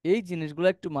এই জিনিসগুলো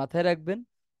একটু মাথায় রাখবেন।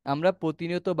 আমরা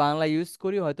প্রতিনিয়ত বাংলা ইউজ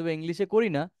করি, হয়তো বা ইংলিশে করি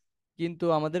না, কিন্তু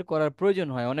আমাদের করার প্রয়োজন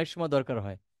হয়, অনেক সময় দরকার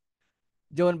হয়।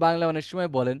 যেমন বাংলা অনেক সময়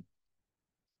বলেন,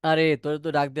 আরে তোরে তো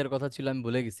ডাক দেওয়ার কথা ছিল আমি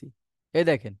ভুলে গেছি, এই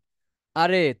দেখেন,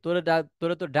 আরে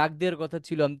তোরে তো ডাক দেওয়ার কথা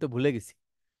ছিল আমি তো ভুলে গেছি।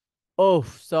 Oh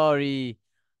sorry,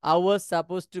 I was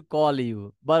suppose to call you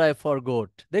but I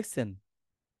forgot. দেখছেন?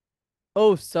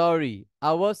 Oh, sorry.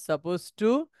 I was supposed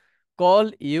to call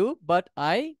you, but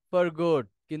I forgot.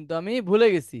 কিন্তু আমি ভুলে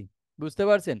গেছি। বুঝতে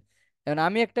পারছেন? এখন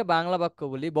আমি একটা বাংলা বাক্য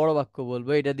বলি, বড় বাক্য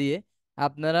বলবো, এটা দিয়ে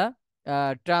আপনারা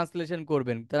ট্রান্সলেশন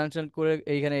করবেন। ট্রান্সলেশন করে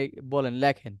এইখানে বলেন,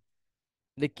 লেখেন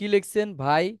যে কি লিখছেন।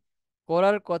 ভাই,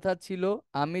 করার কথা ছিল,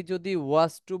 আমি যদি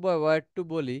ওয়াজ টু বা ওয়ার টু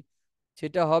বলি,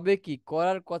 সেটা হবে কি?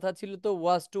 করার কথা ছিল তো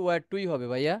ওয়াজ টু ওয়ার টুই হবে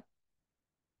ভাইয়া।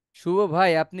 শুভ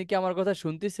ভাই, আপনি কি আমার কথা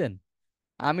শুনতেছেন?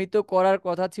 আমি তো করার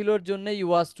কথা ছিল ওর জন্য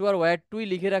ওয়াজ টু আর ওয়্যার টুই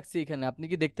লিখে রাখছি এখানে, আপনি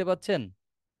কি দেখতে পাচ্ছেন?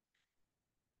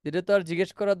 এটা তো আর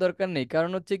জিজ্ঞেস করার দরকার নেই,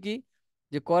 কারণ হচ্ছে কি,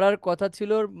 যে করার কথা ছিল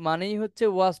ওর মানেই হচ্ছে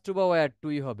ওয়াজ টু বা ওয়্যার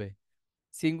টুই হবে।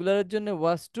 সিঙ্গুলারের জন্য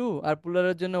ওয়াজ টু আর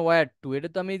প্লুরালের জন্য ওয়্যার টু, এটা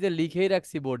তো আমি এই যে লিখেই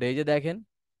রাখছি বোর্ডে, এই যে দেখেন,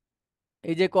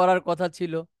 এই যে করার কথা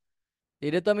ছিল,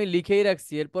 এটা তো আমি লিখেই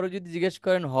রাখছি। এরপরে যদি জিজ্ঞেস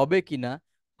করেন হবে কি না,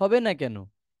 হবে না কেন?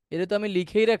 এটা তো আমি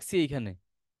লিখেই রাখছি এইখানে।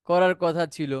 করার কথা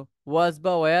ছিল ওয়াজ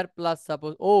বা ওয়্যার প্লাস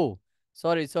সাপোজ। ও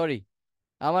সরি সরি,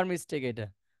 আমার মিস্টেক এটা।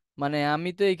 মানে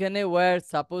আমি তো এখানে ওয়্যার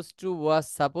সাপোজ টু ওয়াজ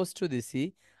সাপোজ টু দিছি,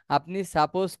 আপনি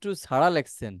সাপোজ টু ছাড়া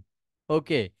লেখছেন।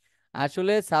 ওকে,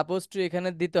 আসলে সাপোজ টু এখানে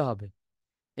দিতে হবে।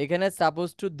 এখানে সাপোজ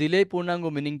টু দিলেই পূর্ণাঙ্গ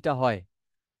মিনিংটা হয়।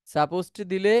 সাপোজ টু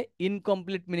দিলে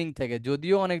ইনকমপ্লিট মিনিং থাকে,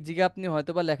 যদিও অনেক জায়গায় আপনি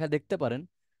হয়তোবা লেখা দেখতে পারেন,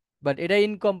 বাট এটা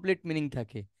ইনকমপ্লিট মিনিং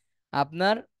থাকে।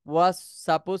 আপনার ওয়াজ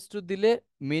সাপোজ টু দিলে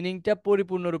মিনিংটা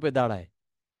পরিপূর্ণরূপে দাঁড়ায়।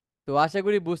 তো আশা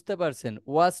করি বুঝতে পারছেন,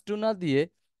 ওয়াজ টু না দিয়ে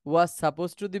ওয়াজ সাপোজ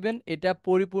টু দিবেন, এটা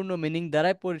পরিপূর্ণ মিনিং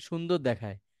দ্বারাই সুন্দর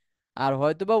দেখায়। আর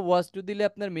হয়তোবা ওয়াজ টু দিলে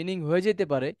আপনার মিনিং হয়ে যেতে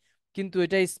পারে, কিন্তু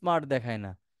এটা স্মার্ট দেখায়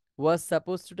না। ওয়াজ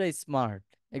সাপোজ টুটা স্মার্ট,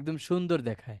 একদম সুন্দর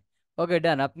দেখায়। ওকে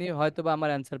ডান, আপনি হয়তোবা আমার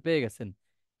অ্যান্সার পেয়ে গেছেন।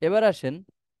 এবার আসেন,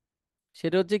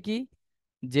 সেটা হচ্ছে কি,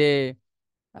 যে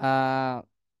আহ,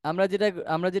 আমরা যেটা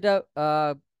আমরা যেটা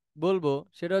আহ, বলবো,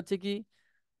 সেটা হচ্ছে কি,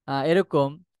 এরকম,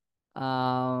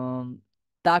 আম,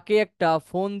 তাকে একটা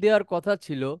ফোন দেওয়ার কথা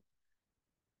ছিল,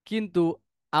 কিন্তু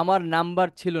আমার নাম্বার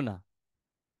ছিল না,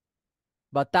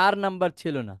 বা তার নাম্বার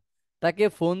ছিল না। তাকে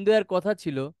ফোন দেওয়ার কথা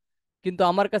ছিল, কিন্তু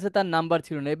আমার কাছে তার নাম্বার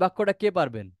ছিল না। এই বাক্যটা কে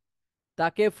পারবেন?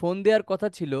 তাকে ফোন দেওয়ার কথা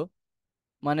ছিল,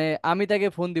 মানে আমি তাকে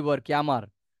ফোন দিব আর কি, আমার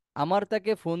আমার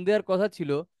তাকে ফোন দেওয়ার কথা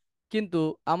ছিল, কিন্তু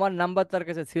আমার নাম্বার তার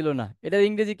কাছে ছিল না। এটার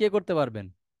ইংরেজি কে করতে পারবেন?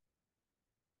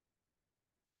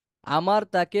 আমার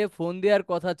তাকে ফোন দেওয়ার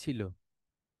কথা ছিল,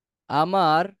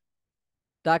 আমার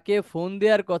তাকে ফোন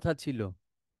দেওয়ার কথা ছিল,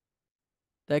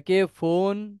 তাকে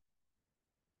ফোন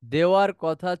দেওয়ার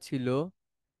কথা ছিল,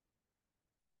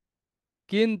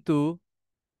 কিন্তু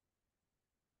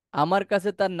আমার কাছে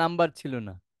তার নাম্বার ছিল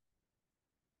না।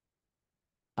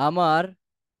 আমার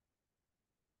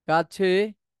কাছে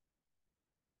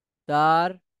তার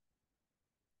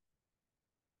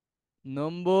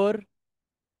নম্বর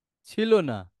ছিল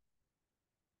না।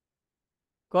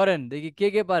 করেন দেখি কে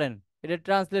কে পারেন, এটা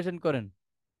ট্রান্সলেশন করেন।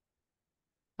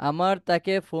 আমার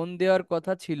তাকে ফোন দেওয়ার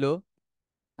কথা ছিল,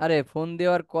 আরে ফোন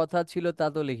দেওয়ার কথা ছিল তা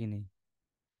তো লিখিনি।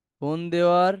 ফোন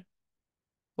দেওয়ার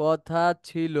কথা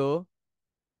ছিল,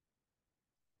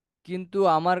 কিন্তু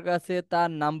আমার কাছে তার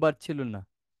নাম্বার ছিল না,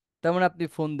 তেমন আপনি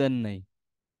ফোন দেন নাই।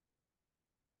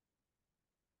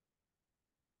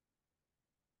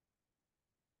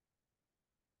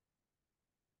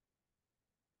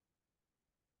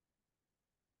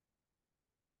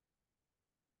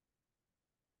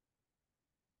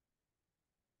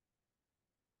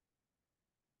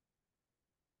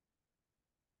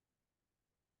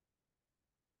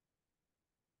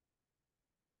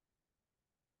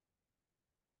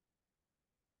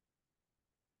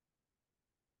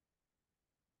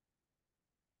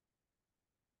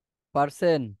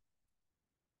 পারছেন?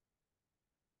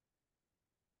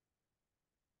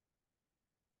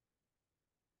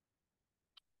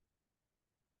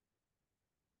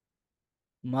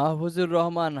 মাহফুজুর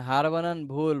রহমান, হার বানান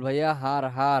ভুল ভাইয়া, হার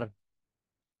হার,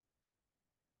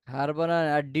 হার বানান।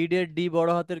 আর ডিডের ডি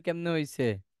বড় হাতের কেমনে হইছে?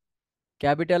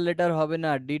 ক্যাপিটাল লেটার হবে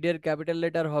না, ডিডের ক্যাপিটাল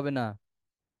লেটার হবে না।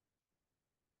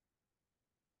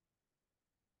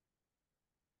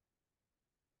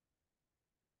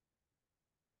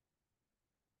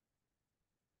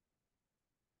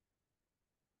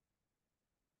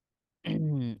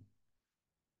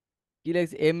 কি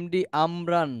লেখছে? এমডি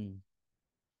আমরান,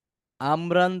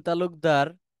 আমরান তালুকদার।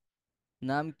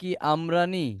 নাম কি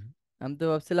আমরানি? আমি তো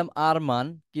ভাবছিলাম আরমান,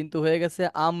 কিন্তু হয়ে গেছে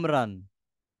আমরান।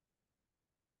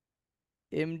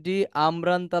 এমডি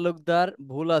আমরান তালুকদার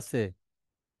ভুল আছে।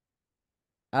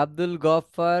 Abdul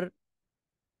Gaffar,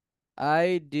 I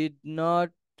did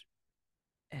not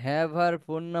have her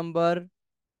phone number,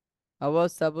 I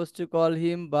was suppose to call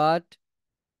him but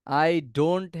I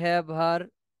don't have হার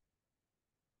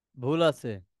ভুল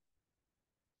আছে।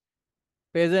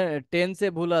 প্রেজেন্ট টেন্সে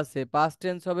ভুল আছে, পাস্ট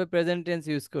টেন্স হবে, প্রেজেন্ট টেন্স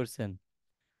ইউজ করছেন।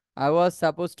 I was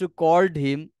suppose two called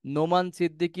him. Noman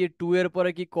Siddiqui two এর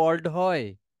পরে কি কল্ড হয়?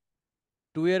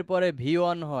 টু এর পরে ভি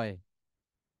ওয়ান হয়।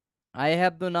 I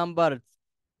have the number,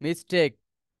 mistake,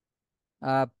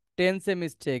 টেন্সে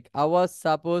মিস্টেক। আওয়াজ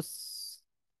সাপোজ,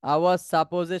 আওয়াজ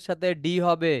সাপোজের সাথে ডি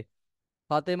হবে।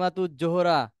 ফাতেমাতু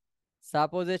জোহরা,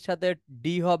 সাপোজের সাথে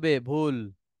ডি হবে, ভুল।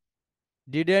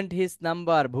 ডিডেন্ট হিজ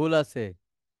নাম্বার, ভুল আছে।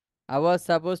 I was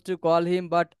supposed to call him,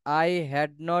 but I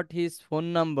had not his phone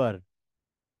number.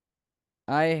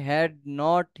 I had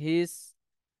not his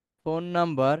phone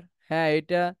number. হ্যাঁ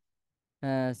এটা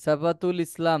সাফাতুল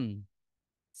ইসলাম,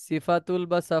 সিফাতুল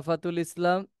বা সাফাতুল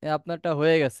ইসলাম, আপনারটা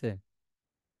হয়ে গেছে।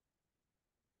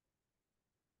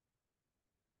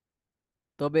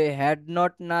 তবে হ্যাড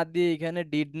নট না দিয়ে এখানে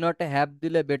ডিড নট হ্যাভ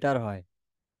দিলে বেটার হয়।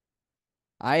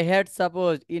 আই হ্যাড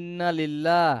সাপোজ, ইন্না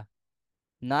লিল্লাহ।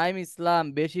 নাইম ইসলাম,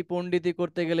 বেশি পণ্ডিতি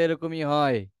করতে গেলে এরকমই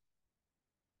হয়।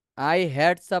 আই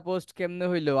হ্যাড সাপোজড কেমনে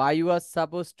হইলো? আই ওয়াজ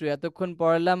সাপোজ টু, এতক্ষণ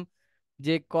পড়লাম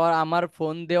যে আমার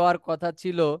ফোন দেওয়ার কথা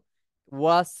ছিল,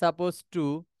 ওয়াজ সাপোজ টু।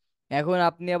 এখন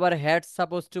আপনি আবার হ্যাড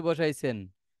সাপোজ টু বসাইছেন।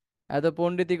 এত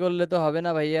পণ্ডিতি করলে তো হবে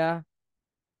না ভাইয়া,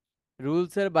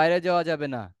 রুলসের বাইরে যাওয়া যাবে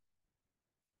না।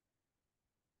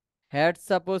 হ্যাড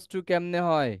সাপোজ টু কেমনে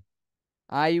হয়?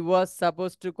 I was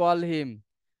suppose to call him,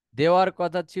 দেওয়ার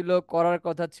কথা ছিল, করার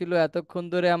কথা ছিল, এতক্ষণ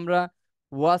ধরে আমরা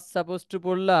ওয়াজ সাপোজ টু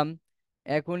পড়লাম,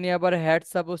 এখনই আবার হ্যাড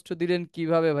সাপোজ টু দিলেন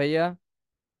কিভাবে ভাইয়া?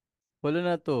 হলো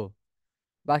না তো।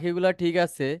 বাকিগুলা ঠিক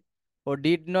আছে। ও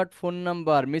did not phone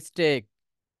number, mistake.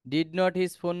 Did not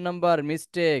his phone number,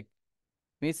 mistake,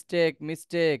 mistake,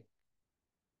 mistake.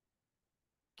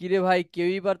 কিরে ভাই,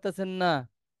 কেউই পারতেছেন না?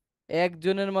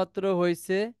 একজনের মাত্র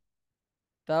হইছে,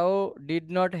 তাও ডিড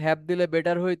নট হ্যাভ দিলে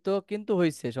বেটার হইতো, কিন্তু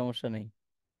হইছে, সমস্যা নেই।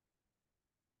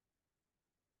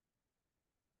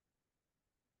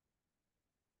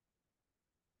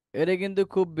 এটা কিন্তু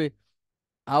খুব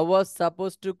I was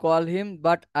suppose to call him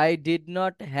but I did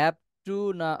not have to,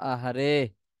 না আহারে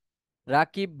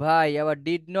রাকিব ভাই, আবার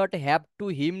did not have to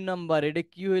him number, এটা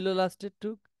কি হইলো লাস্টের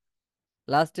টুক?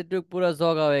 লাস্টের টুক পুরো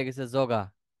জগা হয়ে গেছে, জগা।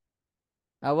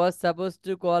 I was supposed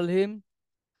to call him,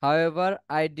 however,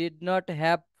 I did not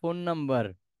have phone number.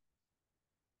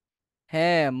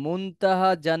 হ্যাঁ,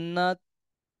 মুনতাহা জান্নাত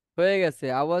হয়ে গেছে।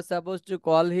 I was supposed to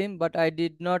call him, but I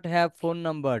did not have phone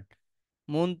number.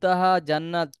 মুনতাহা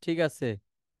জান্নাত ঠিক আছে।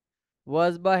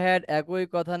 Was বা had একই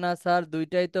কথা না স্যার,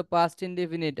 দুইটাই তো পাস্ট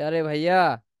ইনডিফিনিট। আরে ভাইয়া,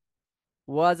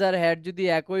 was আর had যদি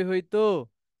একই হইতো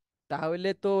তাহলে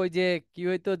তো ওই যে কি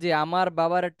হইতো, যে আমার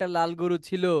বাবার একটা লাল গরু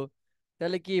ছিল,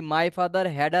 তাহলে কি my father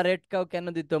had a red cow কেন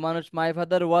দিত মানুষ? My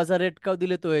father was a red cow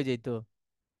দিলে তো হয়ে যেত।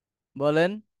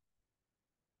 বলেন।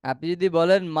 আপনি যদি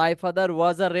বলেন my father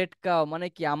was a red cow, মানে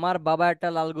কি আমার বাবা একটা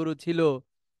লাল গরু ছিল,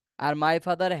 আর my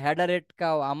father had a red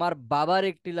cow, আমার বাবার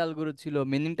একটি লাল গরু ছিল,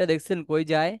 মিনিংটা দেখছেন কই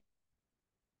যায়?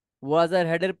 ওয়াজ আর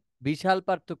হ্যাডের বিশাল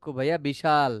পার্থক্য ভাইয়া,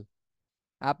 বিশাল।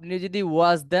 আপনি যদি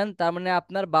ওয়াজ দেন তার মানে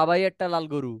আপনার বাবাই একটা লাল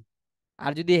গরু,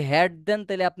 আর যদি হ্যাড দেন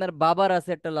তাহলে আপনার বাবার আছে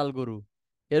একটা লাল গরু,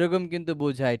 এরকম কিন্তু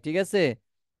বোঝায়, ঠিক আছে?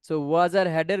 সো ওয়াজ আর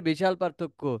হ্যাডের বিশাল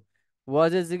পার্থক্য।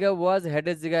 ওয়াজের জায়গা ওয়াজ,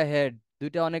 হেডের জায়গা হেড,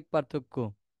 দুইটা অনেক পার্থক্য।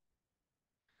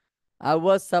 I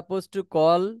was suppose to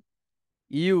call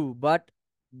you but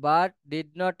did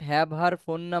not have her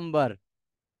phone number.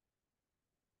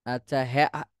 আচ্ছা হ্যাঁ,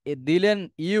 দিলেন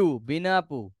ইউ, বিনা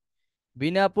আপু।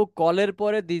 বিনা আপু কলের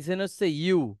পরে দিছেন হচ্ছে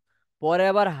ইউ, পরে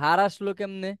আবার হার আসলো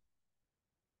কেমনে?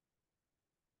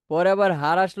 পরে আবার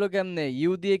হার আসলো কেমনে?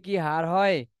 ইউ দিয়ে কি হার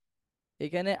হয়?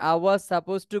 এখানে I was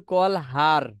suppose to call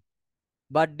her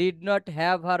but did not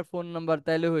have her phone number,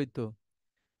 তাইলে হইতো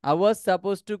I was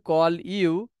suppose to call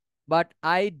you but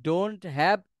I don't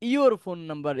have your phone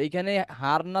number. এখানে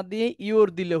হার না দিয়ে ইউর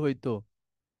দিলে হইতো,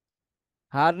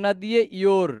 হার না দিয়ে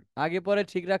ইউর, আগে পরে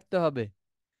ঠিক রাখতে হবে।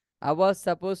 I was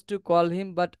suppose to call him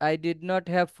but I did not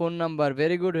have phone number,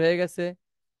 very good, হয়ে গেছে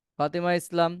ফাতিমা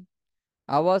ইসলাম।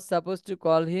 I was suppose to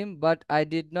call him but I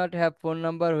did not have phone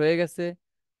number, হয়ে গেছে।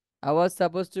 I was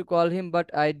supposed to call him but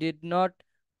I did not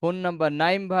phone number.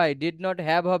 Naim ভাই, did not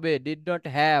have হবে, did not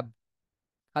have.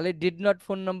 খালি did not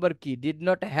phone number কি? Did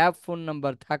not have phone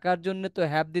number, থাকার জন্য তো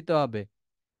have দিতে হবে।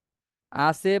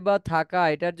 আছে বা থাকা,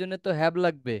 এটার জন্য তো হ্যাভ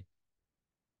লাগবে।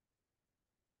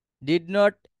 Did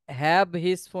not have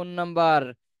his phone number,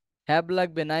 have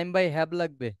লাগবে নাইম ভাই, হ্যাভ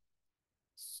লাগবে।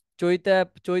 চৈতা,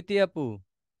 চৈতি আপু,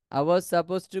 I was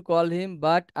supposed to call him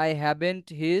but I haven't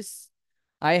his,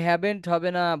 I haven't হবে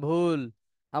না, ভুল।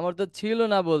 আমার তো ছিল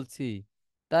না বলছি,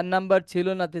 তার নাম্বার ছিল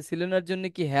না, তে ছিল নার জন্য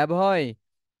কি হ্যাভ হয়?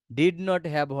 ডিড নট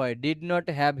হ্যাভ হয়, did not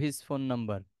have his phone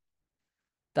number.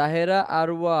 Tahera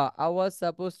Arwa, I was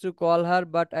suppose to call her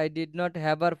but I did not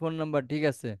have her phone number, ঠিক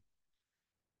আছে।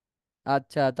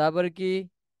 আচ্ছা, তারপরে কি?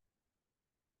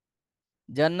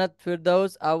 জান্নাত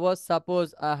ফেরদাউস, আই ওয়াজ সাপোজ,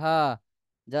 আহা,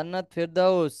 জান্নাত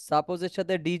ফেরদাউস সাপোজের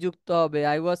সাথে ডি যুক্ত হবে,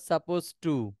 I was suppose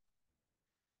two,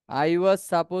 I was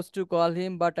suppose to call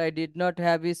him but I did not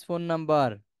have his phone number.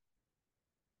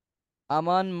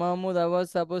 Aman Mahmud, I was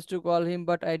suppose to call him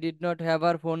but I did not have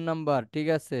her phone number, ঠিক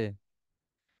আছে।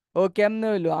 ও কেমনে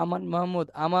হইলো আমান মাহমুদ?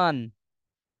 আমান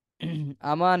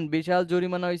আমান, বিশাল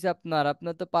জরিমানা হয়েছে আপনার,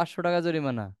 আপনার তো 500 টাকা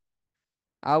জরিমানা।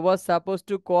 I was suppose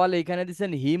to call, এখানে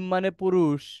দিছেন হিম মানে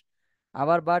পুরুষ,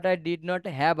 আবার but I did not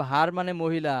have হার মানে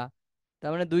মহিলা, তার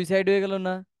মানে দুই সাইড হয়ে গেল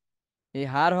না? এই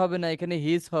হার হবে না, এখানে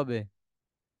হিজ হবে।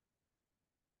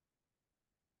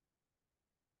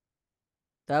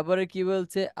 তারপরে কি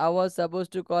বলছে? I was suppose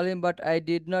to call him but I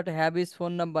did not have his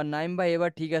phone number. Naim ভাই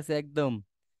এবার ঠিক আছে একদম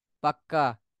পাক্কা,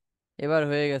 এবার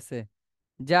হয়ে গেছে।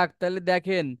 যাক, তাহলে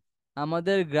দেখেন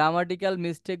আমাদের গ্রামাটিক্যাল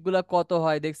মিস্টেক গুলা কত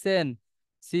হয় দেখছেন।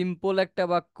 সিম্পল একটা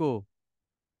বাক্য,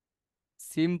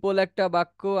 সিম্পল একটা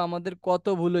বাক্য আমাদের কত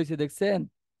ভুল হয়েছে দেখছেন।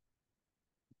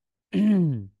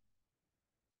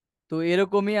 তো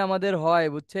এরকমই আমাদের হয়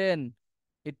বুঝছেন,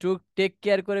 একটু টেক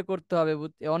কেয়ার করে করতে হবে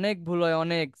অনেক ভুল হয়,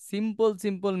 অনেক সিম্পল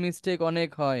সিম্পল মিস্টেক অনেক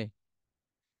হয়,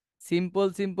 সিম্পল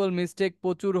সিম্পল মিস্টেক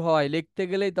প্রচুর হয়, লিখতে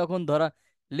গেলেই তখন ধরা,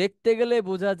 লিখতে গেলে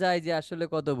বোঝা যায় যে আসলে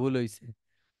কত ভুল হয়েছে।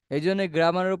 এই জন্য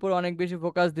গ্রামারের উপর অনেক বেশি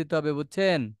ফোকাস দিতে হবে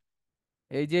বুঝছেন।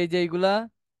 এই যে এইগুলা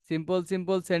সিম্পল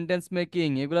সিম্পল সেন্টেন্স মেকিং,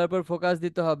 এগুলোর উপর ফোকাস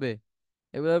দিতে হবে,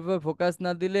 এগুলোর উপর ফোকাস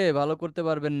না দিলে ভালো করতে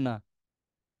পারবেন না।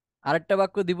 আরেকটা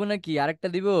বাক্য দিব নাকি? আরেকটা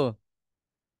দিব,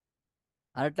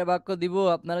 আরেকটা বাক্য দিব,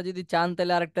 আপনারা যদি চান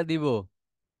তাহলে আরেকটা দিব।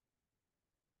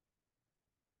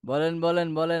 বলেন বলেন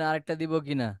বলেন, আরেকটা দিব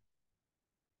কিনা?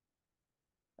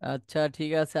 আচ্ছা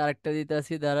ঠিক আছে, আরেকটা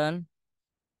দিতেছি দাঁড়ান।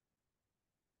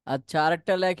 আচ্ছা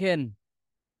আরেকটা লেখেন।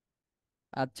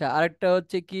 আচ্ছা আরেকটা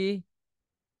হচ্ছে কি,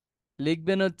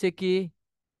 লিখবেন হচ্ছে কি,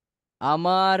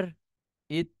 আমার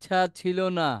ইচ্ছা ছিল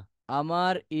না,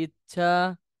 আমার ইচ্ছা,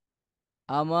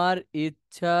 আমার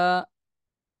ইচ্ছা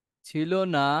ছিল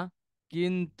না,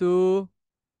 কিন্তু,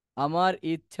 আমার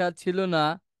ইচ্ছা ছিল না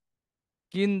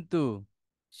কিন্তু,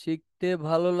 শিখতে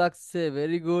ভালো লাগছে,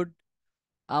 ভেরি গুড।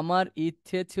 আমার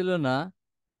ইচ্ছে ছিল না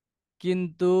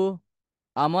কিন্তু,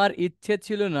 আমার ইচ্ছে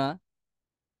ছিল না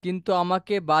কিন্তু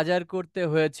আমাকে বাজার করতে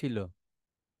হয়েছিল।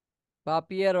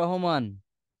 পাপিয়া রহমান,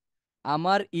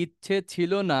 আমার ইচ্ছে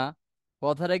ছিল না,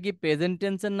 কথাটা কি প্রেজেন্ট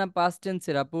টেন্সের না পাস্ট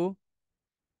টেন্সের আপু?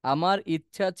 আমার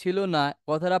ইচ্ছা ছিল না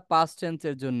কথাটা পাস্ট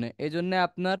টেন্সের জন্য, এই জন্য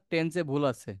আপনার টেন্সে ভুল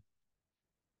আছে।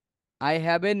 I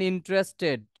haven't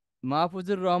interested,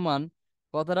 Mahfuzur Rahman,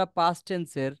 কথাটা পাস্ট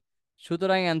টেন্সের,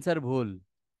 সুতরাং অ্যান্সার ভুল।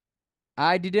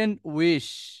 I didn't wish,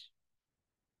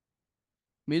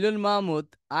 Milan Mahmud,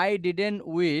 I didn't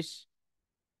wish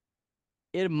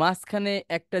এর মাঝখানে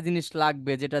একটা জিনিস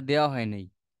লাগবে যেটা দেওয়া হয়নি,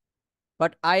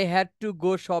 but I had to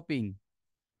go shopping.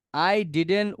 I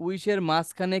didn't উইশের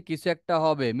মাঝখানে কিছু একটা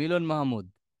হবে মিলন মাহমুদ,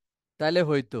 তাহলে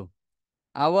হয়তো।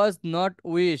 আই ওয়াজ নট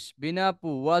উইশ, বিনা আপু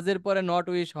ওয়াজের পরে নট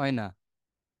উইশ হয় না।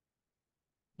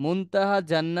 মুনতাহা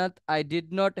জান্নাত, I did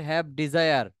not have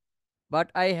desire but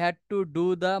I had to do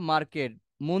the market.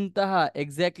 Muntaha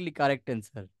exactly correct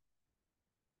answer.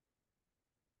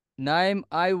 Naim,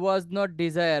 I was not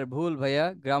desire, ভুল ভাইয়া,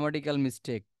 grammatical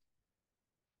mistake.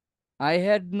 I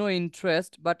had no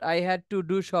interest but I had to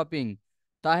do shopping,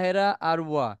 Tahera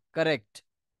Arwa, correct.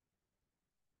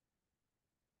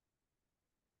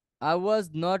 I was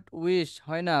not wish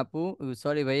হয় না আপু,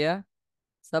 sorry ভাইয়া,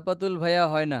 সাপাতুল ভাইয়া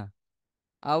হয় না।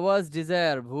 I was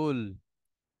desire, ভুল।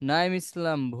 নাইম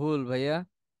ইসলাম, ভুল ভাইয়া।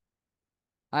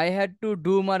 I had to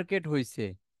do market হইছে,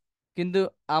 কিন্তু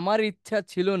আমার ইচ্ছা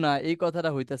ছিল না এই কথাটা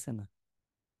হইতাছে না।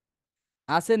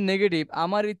 আছে নেগেটিভ,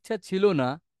 আমার ইচ্ছা ছিল না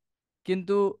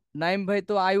কিন্তু, নাইম ভাই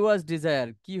তো আই ওয়াজ ডিজায়ার,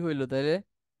 কি হইলো তাহলে?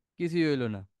 কিছুই হইলো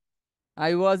না।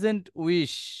 I wasn't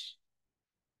wish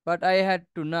but I had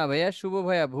to, না ভাইয়া, শুভ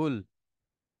ভাইয়া ভুল,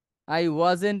 আই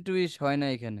ওয়াজেন্ট উইশ হয় না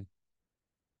এখানে।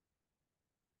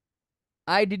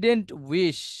 I didn't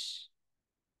wish,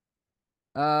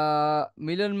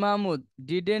 Milan Mahmud,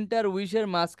 didn't আর উইশের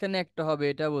মাঝখানে একটা হবে,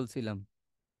 এটা বলছিলাম।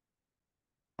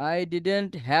 I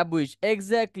didn't have wish,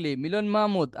 exactly মিলন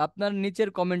মাহমুদ, আপনার নিচের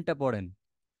কমেন্টটা পড়েন।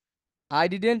 I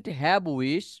didn't have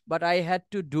wish but I had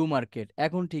to do market,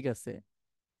 এখন ঠিক আছে।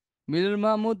 মিলন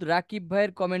মাহমুদ, রাকিব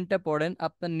ভাইয়ের কমেন্টটা পড়েন,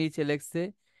 আপনার নিচে লেখছে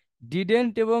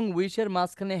ডিডেন্ট এবং উইশের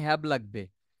মাঝখানে হ্যাভ লাগবে,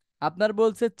 আপনার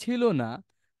বলছে ছিল না,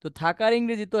 তো থাকার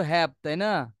ইংরেজি তো হ্যাভ, তাই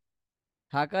না?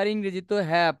 থাকার ইংরেজি তো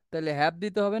হ্যাভ, তাহলে হ্যাভ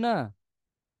দিতে হবে না।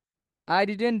 I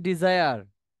didn't desire,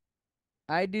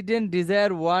 I didn't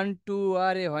desire one two,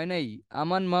 আরে হয় নাই।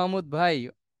 আমান মাহমুদ ভাই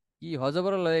কি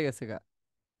হজবরল হয়ে গেছে গা।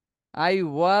 I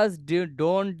was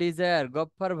don't desire,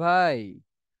 Gaffar ভাই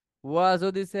ওয়াজও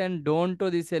দিছেন ডোন্টও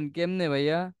দিছেন, কেমনে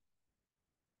ভাইয়া?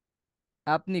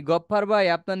 আপনি গফফার ভাই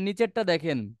আপনার নিচেরটা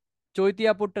দেখেন,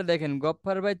 চৈতিয়াপুরটা দেখেন,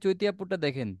 গফফার ভাই চৈতিয়াপুরটা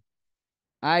দেখেন।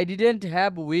 আই ডিডেন্ট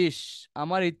হ্যাভ উইশ,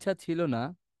 আমার ইচ্ছা ছিল না,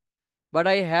 but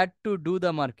I had to do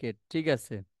the market, ঠিক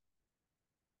আছে।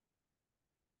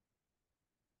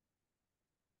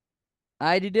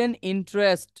 I didn't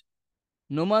interest,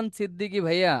 Noman Siddiqui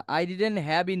ভাইয়া আই ডিডেন্ট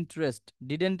হ্যাভ ইন্টারেস্ট,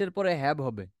 ডিডেন্টের পরে হ্যাভ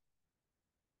হবে।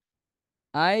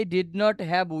 I did not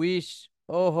have wish,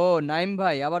 ওহো নাইম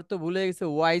ভাই আবার তো ভুলে গেছে,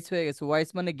 ওয়াইস হয়ে গেছে, ওয়াইস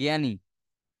মানে জ্ঞানী।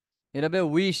 এটা হবে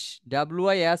উইশ,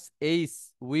 WISH,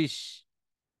 উইশ।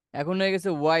 এখন হয়ে গেছে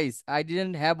wise, I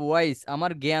didn't have wise,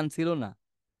 আমার জ্ঞান ছিল না,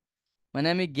 মানে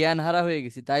আমি জ্ঞান হারা হয়ে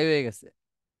গেছি, তাই হয়ে গেছে।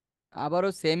 আবারও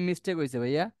সেম মিস্টেক হয়েছে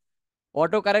ভাইয়া।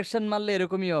 অটো কারেকশন মারলে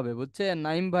এরকমই হবে বুঝছেন,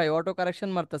 নাইম ভাই অটো কারেকশন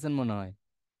মারতেছেন মনে হয়।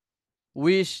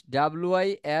 উইশ,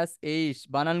 WISH,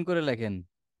 বানান করে লেখেন।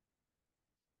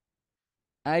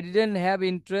 I didn't have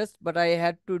interest but I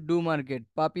had to do market,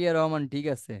 Papiya Rahman, ঠিক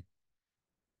আছে।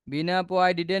 বিনা আপু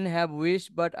I didn't have wish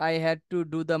but I had to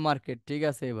do the market, ঠিক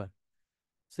আছে এবার।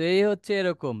 সেই হচ্ছে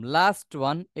এরকম, লাস্ট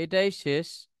ওয়ান, এটাই শেষ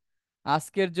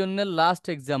আজকের জন্য, লাস্ট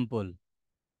এক্সাম্পল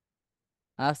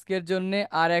আজকের জন্য।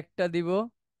 আর একটা দিব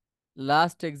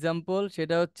লাস্ট এক্সাম্পল,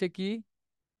 সেটা হচ্ছে কি,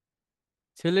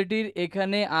 ছেলেটির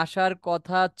এখানে আসার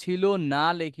কথা ছিল না,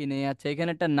 লেখি নেই, আচ্ছা এখানে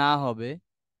একটা না হবে,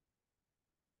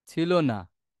 ছিল না।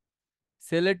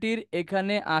 ছেলেটির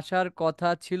এখানে আসার কথা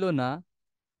ছিল না,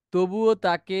 তবুও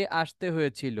তাকে আসতে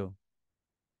হয়েছিল।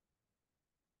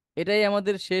 এটাই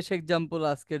আমাদের শেষ এক্সাম্পল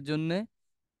আজকের জন্যে।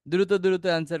 দ্রুত দ্রুত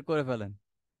অ্যান্সার করে ফেলেন।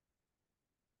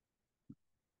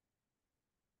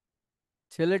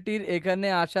 ছেলেটির এখানে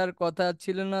আসার কথা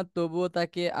ছিল না, তবুও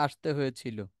তাকে আসতে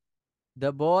হয়েছিল।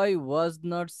 The boy was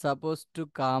not suppose to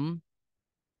come,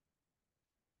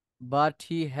 but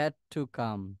he had to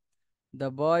come. The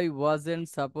boy wasn't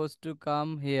suppose to come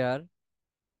here,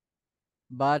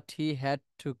 but he had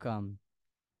to come.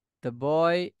 The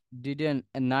boy didn't,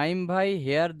 Naim ভাই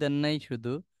হেয়ার দেন নাই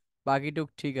শুধু, বাকিটুক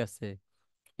ঠিক আছে।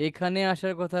 এখানে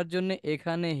আসার কথার জন্য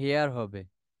এখানে হেয়ার হবে।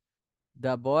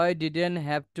 The boy didn't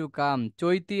have to come,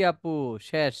 চৈতি আপু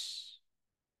শেষ।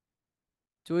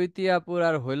 চৈতি আপুর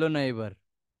আর হইল না এবার,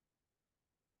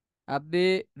 আপনি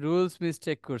রুলস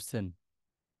মিস্টেক করছেন।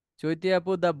 চৈতি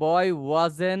আপু, the boy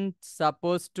wasn't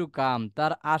suppose to come,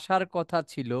 তার আসার কথা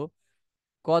ছিল,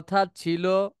 কথা ছিল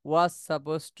ওয়াজ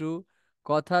সাপোজ টু,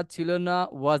 কথা ছিল না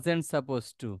ওয়াজেন্ট সাপোজ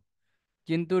টু,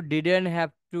 কিন্তু ডিডেন্ট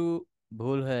হ্যাভ টু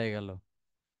ভুল হয়ে গেল।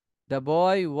 The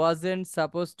boy wasn't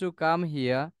suppose to come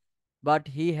here, but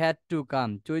he had to come.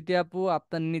 চৈতি আপু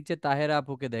আপনার নিচে তাহেরা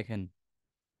আপুকে দেখেন।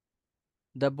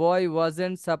 The boy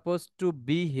wasn't suppose two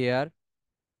be here,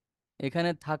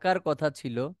 এখানে থাকার কথা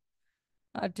ছিল,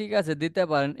 আর ঠিক আছে দিতে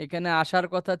পারেন। এখানে আসার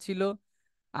কথা ছিল,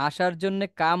 আসার জন্য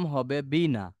কাম হবে, বি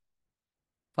না।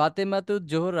 ফাতেমাতু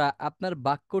জোহরা, আপনার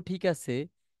বাক্য ঠিক আছে,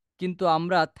 কিন্তু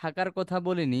আমরা থাকার কথা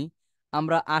বলিনি,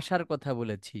 আমরা আসার কথা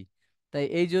বলেছি, তাই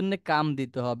এই জন্যে কাম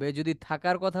দিতে হবে। যদি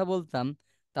থাকার কথা বলতাম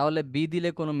তাহলে বি দিলে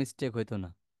কোনো মিস্টেক হইতো না।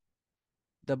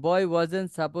 The boy wasn't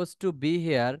suppose two be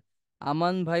here,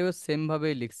 আমান ভাইও সেম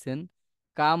ভাবেই লিখছেন,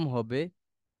 কাম হবে,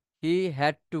 he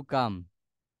had to come.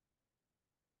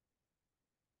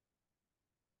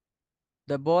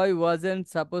 The boy wasn't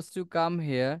suppose to come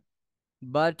here,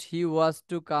 but he was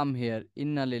to come here,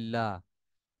 ইন্নালিল্লাহ।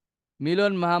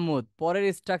 মিলন মাহমুদ পরের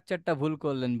স্ট্রাকচারটা ভুল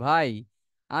করলেন ভাই,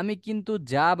 আমি কিন্তু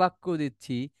যা বাক্য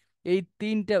দিচ্ছি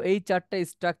এই চারটা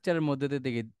স্ট্রাকচারের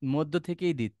মধ্য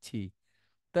থেকেই দিচ্ছি,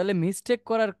 তাহলে মিস্টেক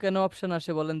করার কেন অপশন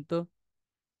আসে বলেন তো?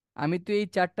 আমি তো এই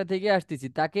চারটা থেকে আসতেছি,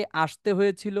 তাকে আসতে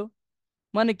হয়েছিল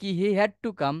মানে কি, হি হ্যাড টু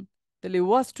কাম, তাহলে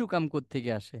ওয়াজ টু কাম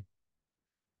থেকে আসে?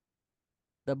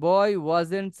 The boy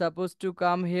wasn't suppose to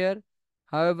come here,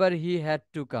 however he had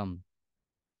to come.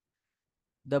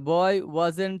 The boy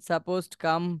wasn't suppose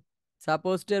come,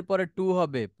 supposed এর পরে টু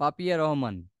হবে, Papiya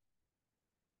Rahman,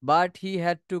 but he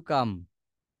had to come,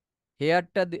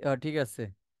 হেয়ারটা ঠিক আছে।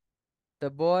 The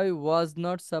boy was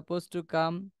not suppose to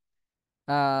come,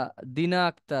 দিনা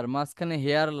আক্তার, মাঝখানে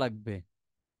hair লাগবে।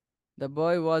 The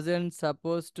boy wasn't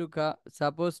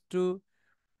suppose two,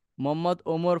 Mohammad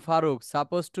Omar Faruk,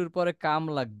 suppose টুর পরে কাম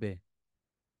লাগবে।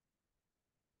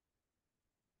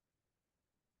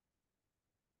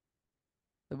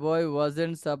 The boy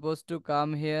wasn't suppose to come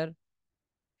here,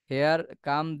 hair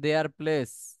come their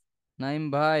place. Naim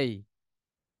ভাই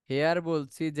hair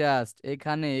বলছি just,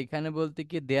 এখানে এখানে বলতে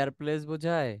কি দেয়ার প্লেস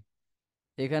বোঝায়?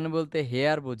 এখানে বলতে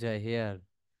হেয়ার বোঝায়, হেয়ার।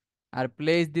 আর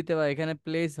প্লেস দিতে পারে, এখানে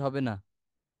প্লেস হবে না।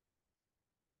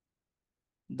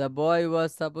 The boy was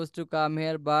suppose to come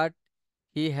here but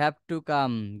he have to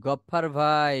come. Gaffar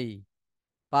ভাই,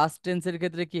 পাস্ট টেন্সের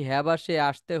ক্ষেত্রে কি হ্যাভ আসে,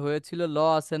 আসতে হয়েছিল, ল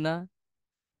আছে না?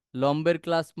 লম্বের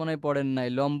ক্লাস মনে হয় পড়েন নাই,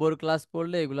 লম্বর ক্লাস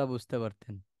পড়লে এগুলা বুঝতে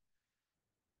পারতেন।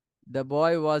 The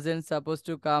boy wasn't suppose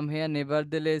to come here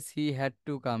নেভারদেলেস he had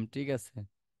to come, ঠিক আছে।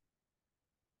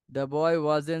 The boy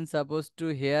wasn't suppose two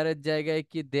হেয়ারের জায়গায়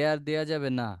কি দেয়ার দেয়া যাবে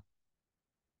না?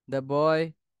 The boy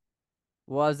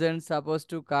wasn't suppose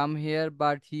to come here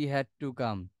but he had to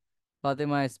come.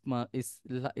 Fatema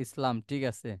ইসলাম, ঠিক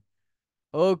আছে।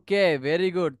 ওকে, ভেরি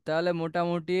গুড। তাহলে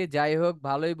মোটামুটি যাই হোক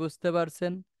ভালোই বুঝতে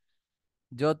পারছেন।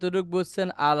 যতটুক বুঝছেন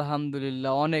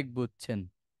আলহামদুলিল্লাহ, অনেক বুঝছেন,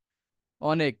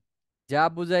 অনেক। যা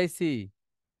বুঝাইছি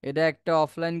এটা একটা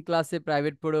অফলাইন ক্লাসে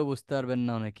প্রাইভেট পড়েও বুঝতে পারবেন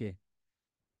না অনেকে,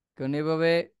 কারণ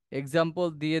এভাবে এক্সাম্পল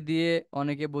দিয়ে দিয়ে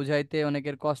অনেকে বুঝাইতে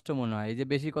অনেকের কষ্ট মনে হয়, এই যে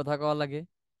বেশি কথা কওয়া লাগে।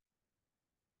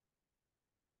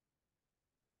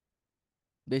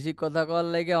 বেশি কথা কওয়ার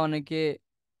লাগে অনেকে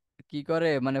কি করে,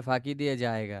 মানে ফাঁকি দিয়ে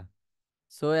জায়গা।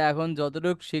 সো এখন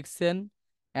যতটুকু শিখছেন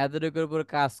এতটুকুর উপর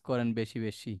কাজ করেন বেশি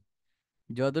বেশি।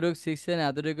 যতটুকু শিখছেন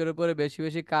এতটুকুর উপরে বেশি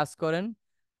বেশি কাজ করেন।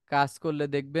 কাজ করলে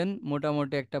দেখবেন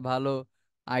মোটামুটি একটা ভালো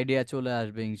আইডিয়া চলে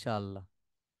আসবে ইনশাআল্লাহ।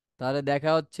 তাহলে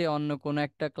দেখা হচ্ছে অন্য কোনো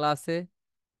একটা ক্লাসে।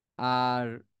 আর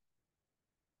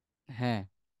হ্যাঁ,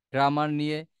 গ্রামার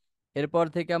নিয়ে এরপর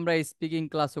থেকে আমরা স্পিকিং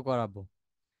ক্লাসও করাবো।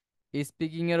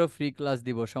 স্পিকিং এরও ফ্রি ক্লাস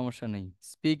দিব, সমস্যা নেই।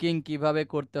 স্পিকিং কিভাবে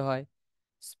করতে হয়,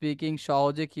 স্পিকিং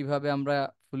সহজে কিভাবে আমরা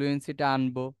ফ্লুয়েন্সিটা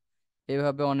আনবো,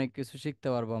 এভাবে অনেক কিছু শিখতে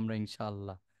পারবো আমরা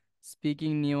ইনশাআল্লাহ।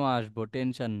 স্পিকিং নিয়েও আসবো,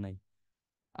 টেনশন নাই।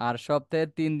 আর সপ্তাহে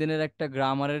 3 দিনের একটা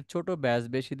গ্রামারের ছোট ব্যাচ,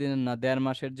 বেশি দিনের না, 1.5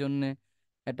 মাসের জন্য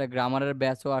একটা গ্রামারের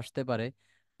ব্যাচও আসতে পারে।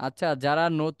 আচ্ছা, যারা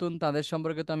নতুন তাদের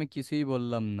সম্পর্কে তো আমি কিছুই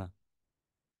বললাম না।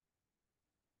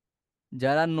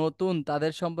 যারা নতুন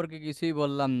তাদের সম্পর্কে কিছুই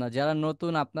বললাম না। যারা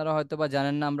নতুন আপনারা হয়তো বা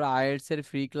জানেন না, আমরা আইএলটিএস এর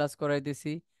ফ্রি ক্লাস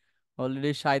করাইতেছি।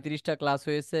 অলরেডি 37টা ক্লাস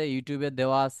হয়েছে, ইউটিউবে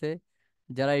দেওয়া আছে।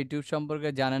 যারা ইউটিউব সম্পর্কে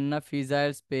জানেন না, ফিজ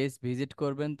আইএলটিএস পেজ ভিজিট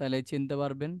করবেন, তাহলে চিনতে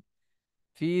পারবেন।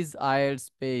 ফিজ আইএলটিএস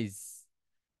পেজ,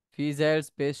 ফিজ আইএলটিএস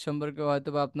পেজ সম্পর্কে হয়তো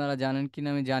বা আপনারা জানেন কিনা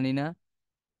আমি জানি না।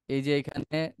 এই যে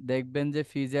এখানে দেখবেন যে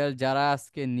ফিজ আইএলটিএস যারা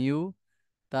আজকে নিউ,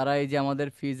 তারা এই যে আমাদের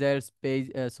ফিজ আইএলটিএস পেজ,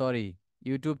 সরি,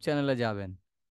 ইউটিউব চ্যানেলে যাবেন।